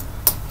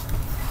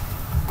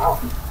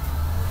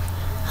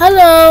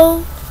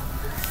 Hello.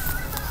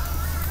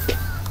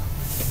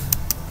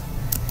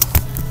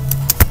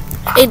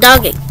 Hey,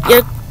 doggy,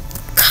 you're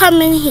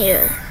coming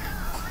here.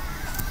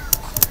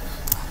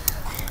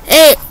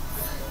 Hey,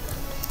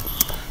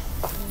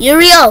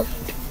 Uriel.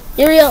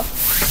 Uriel.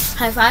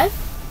 High five.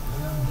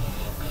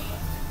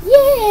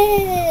 Yeah.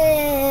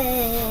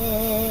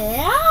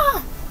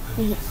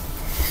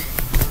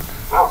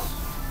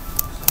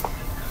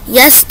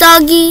 Yes,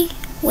 doggy.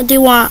 What do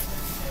you want?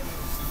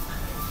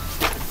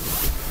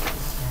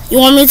 You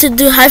want me to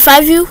do high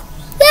five you?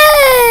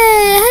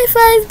 Yay! High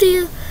five to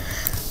you.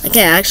 I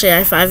can't actually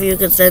high five you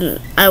because then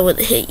I would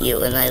hit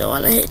you and I don't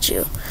want to hit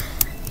you.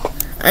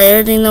 I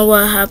already know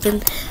what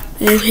happened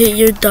when you hit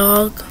your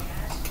dog.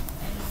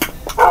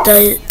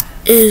 That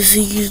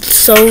is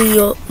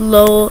so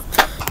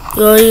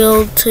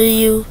loyal to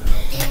you.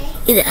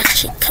 It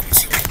actually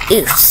comes and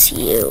eats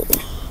you.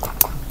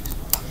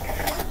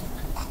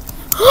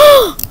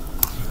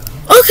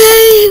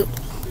 Okay.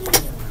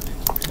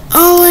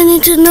 All I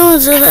need to know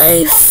is that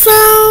I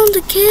found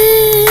a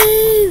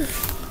cave.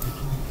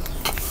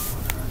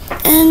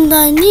 And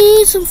I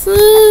need some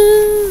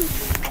food.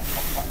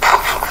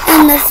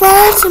 And I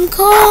find some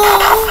coal.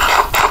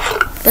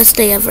 Best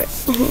day ever.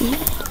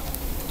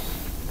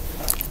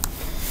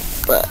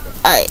 But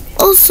I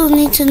also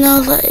need to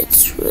know that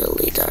it's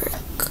really dark.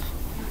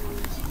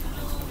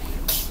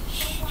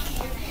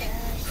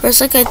 For a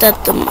second I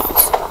thought the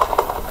mouse.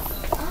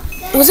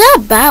 Was that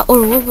a bat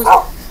or what was?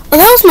 Oh, that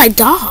was my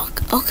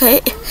dog. Okay.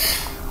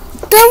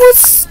 That was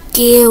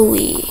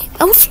scary.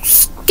 I was so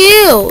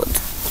scared.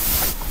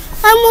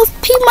 I almost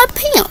peed my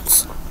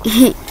pants.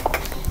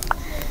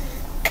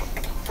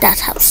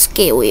 That's how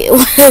scary it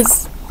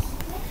was.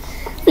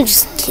 I'm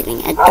just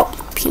kidding. I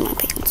don't pee my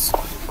pants.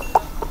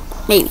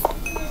 Maybe.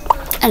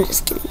 I'm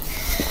just kidding.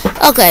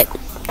 Okay.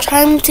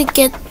 Time to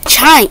get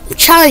chime.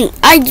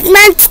 I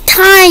meant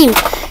time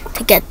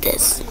to get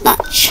this.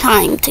 Not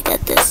chime to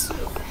get this.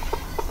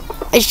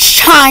 It's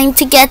chime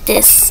to get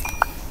this.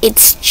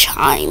 It's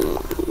chime.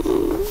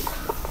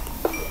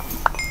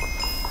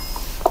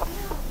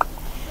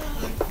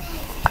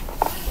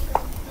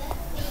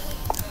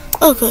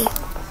 Okay.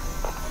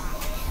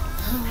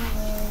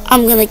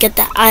 I'm gonna get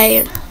the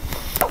iron.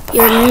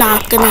 You're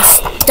not gonna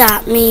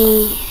stop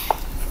me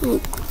from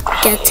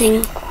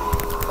getting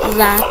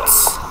that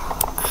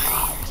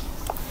iron.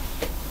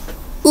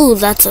 Ooh,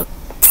 that's a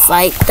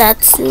fight.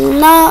 That's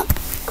not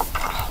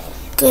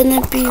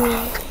gonna be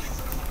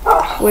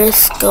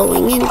worth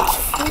going into.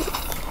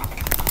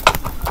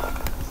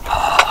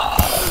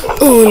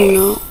 Oh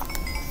no.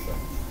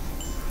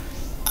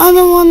 I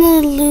don't want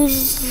to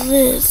lose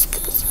this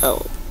because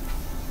I'll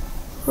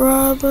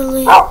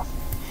probably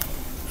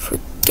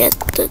forget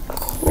the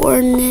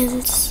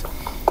coordinates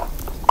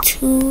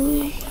to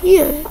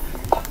here.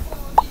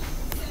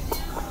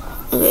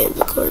 Okay,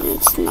 the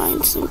coordinates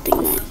 9 something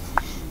 9.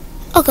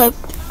 Okay,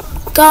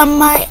 got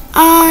my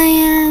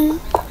iron.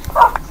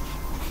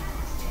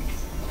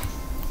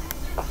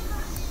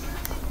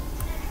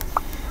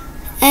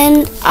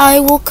 And I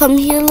will come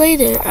here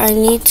later. I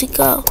need to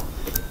go.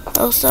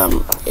 Else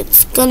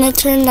it's gonna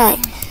turn night.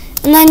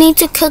 And I need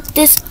to cook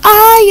this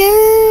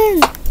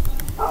iron.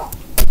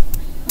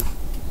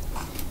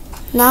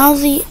 Now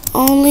the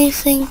only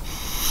thing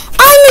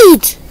I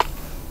need.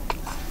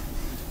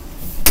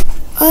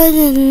 I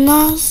did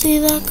not see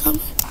that coming.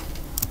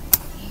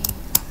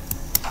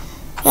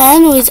 But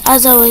anyways,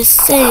 as I was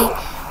saying,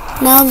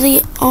 now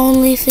the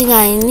only thing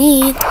I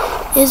need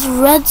is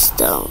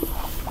redstone.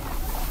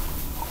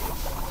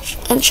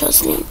 And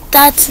trust me,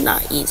 that's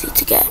not easy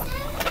to get.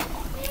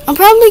 I'm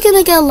probably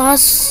gonna get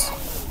lost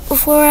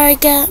before I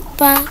get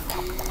back,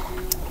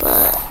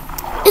 but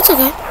it's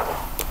okay.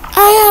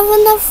 I have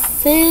enough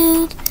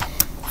food.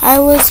 I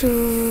was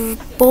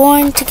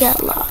born to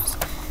get lost.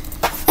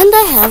 And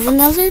I have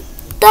another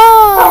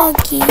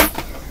doggy.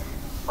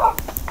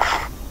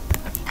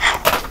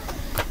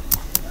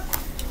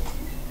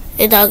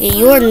 Hey doggy,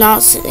 you are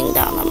not sitting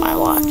down on my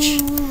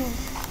watch.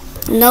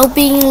 No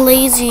being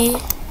lazy.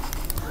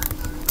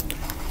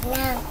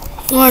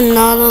 You are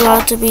not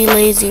allowed to be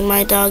lazy,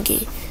 my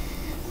doggy.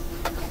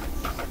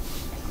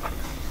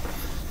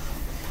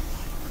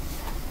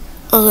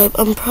 Okay,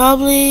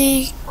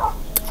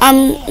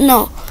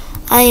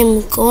 I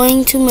am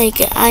going to make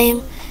it. I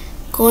am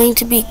going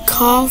to be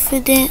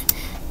confident,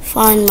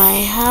 find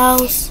my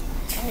house,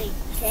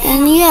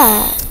 and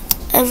yeah,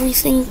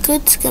 everything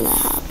good's gonna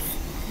happen.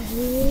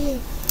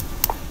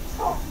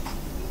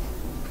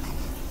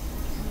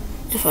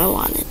 If I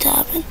want it to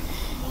happen.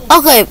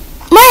 Okay,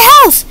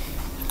 my house!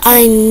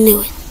 I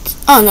knew it.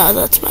 Oh no,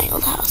 that's my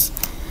old house.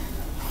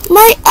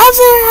 My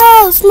other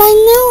house, my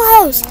new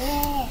house.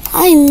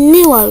 I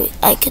knew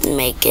I could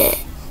make it.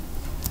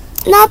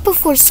 Not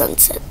before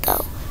sunset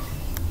though,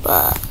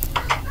 but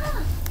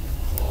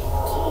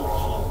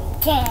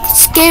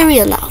scary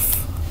enough.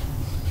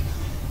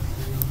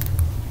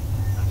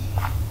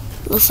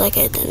 Looks like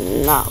I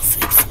did not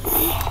fix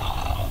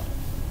my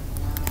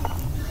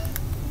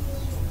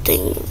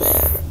thing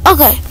there.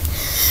 Okay.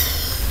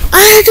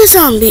 I heard a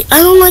zombie.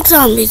 I don't like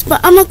zombies, but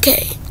I'm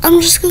okay.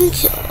 I'm just gonna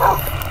kill it.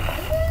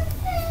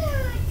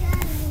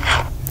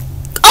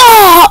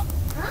 Oh!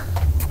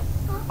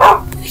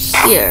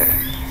 Here.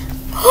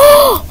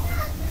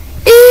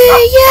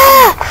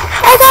 Yeah!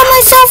 I got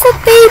myself a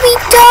baby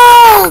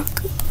dog!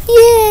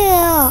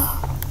 Yeah!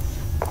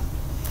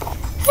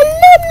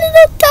 Hello,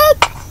 little dog!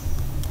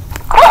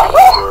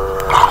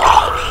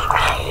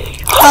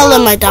 I'll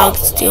let my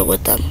dogs deal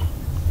with them.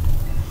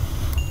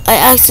 I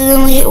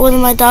accidentally hit one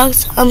of my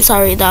dogs. I'm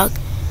sorry, dog.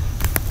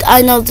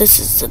 I know this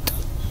is the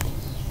dog.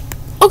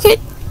 Okay,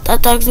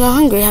 that dog's not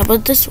hungry. How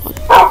about this one?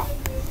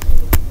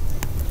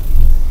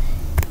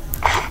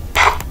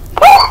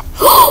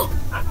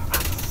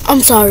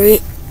 I'm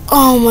sorry.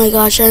 Oh my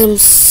gosh, I am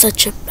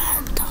such a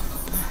bad dog.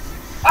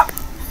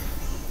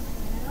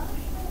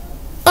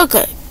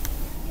 Okay.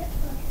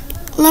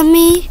 Let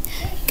me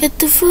get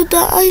the food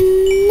that I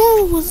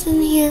know was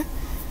in here.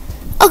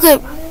 Okay.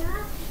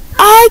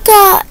 I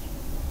got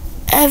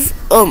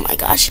oh my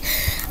gosh.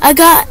 I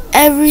got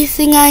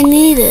everything I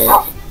needed.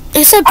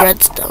 Except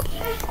redstone.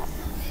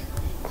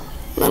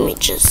 Let me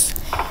just...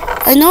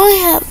 I know I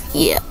have...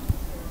 Yeah.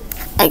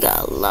 I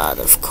got a lot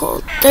of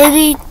coal.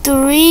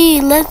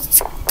 33.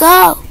 Let's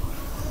go.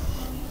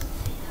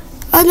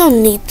 I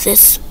don't need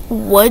this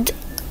wood.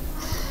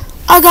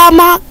 I got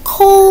my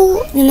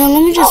coal. You know,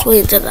 let me just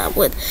wait until that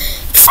wood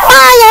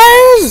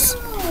expires.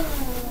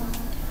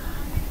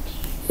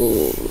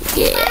 Ooh,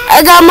 yeah.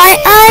 I got my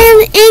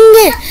iron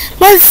ingot.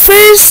 My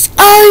first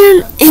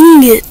iron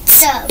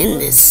ingots in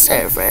this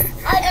server.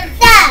 What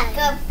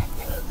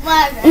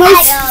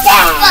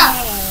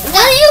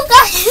are you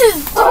guys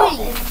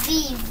doing?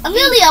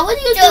 Amelia, what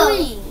are you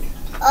doing?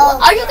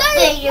 Are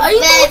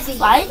you guys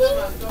fighting?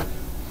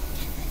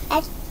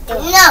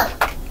 No.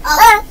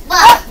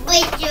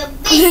 With your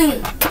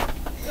big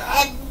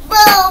and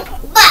boom.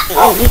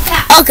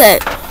 Okay,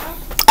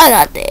 I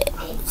got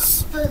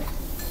this.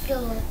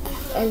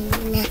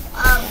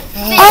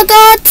 I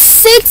got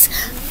 6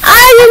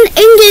 iron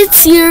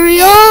ingots,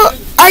 Uriel.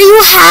 Are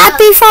you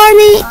happy for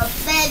me?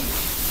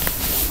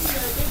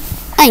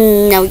 I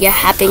know you're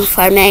happy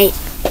for me.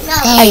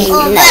 I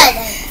know.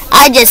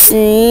 I just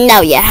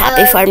know you're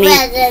happy for me.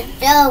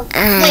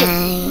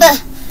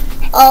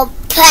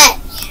 Pet.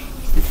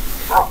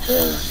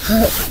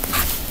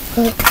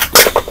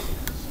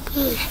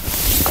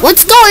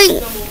 What's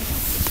going?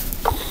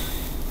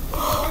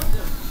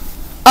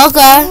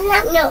 Okay.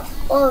 No.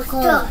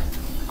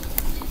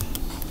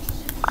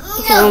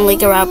 I can only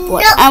grab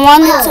one. I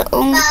wanted to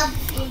only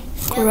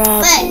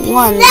grab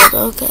one, but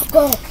okay.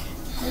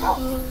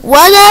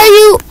 What are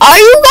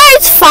you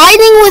guys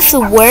fighting with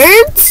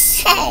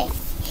words?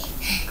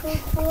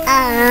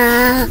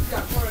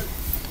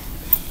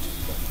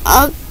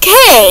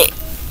 Okay.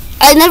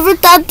 I never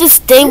thought this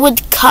day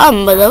would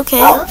come, but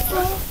okay.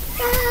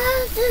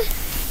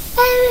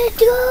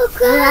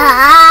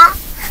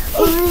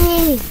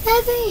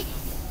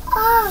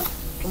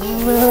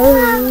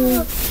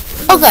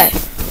 Okay.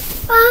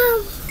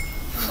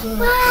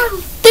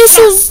 This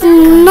is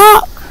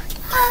not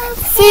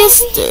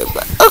faster,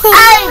 but okay.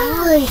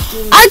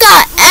 I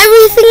got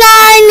everything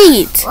I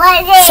need.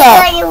 So,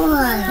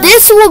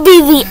 this will be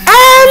the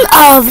end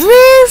of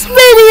this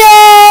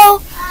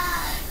video.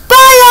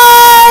 Bye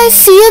guys.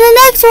 See you in the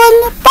next one.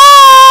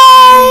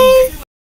 Bye.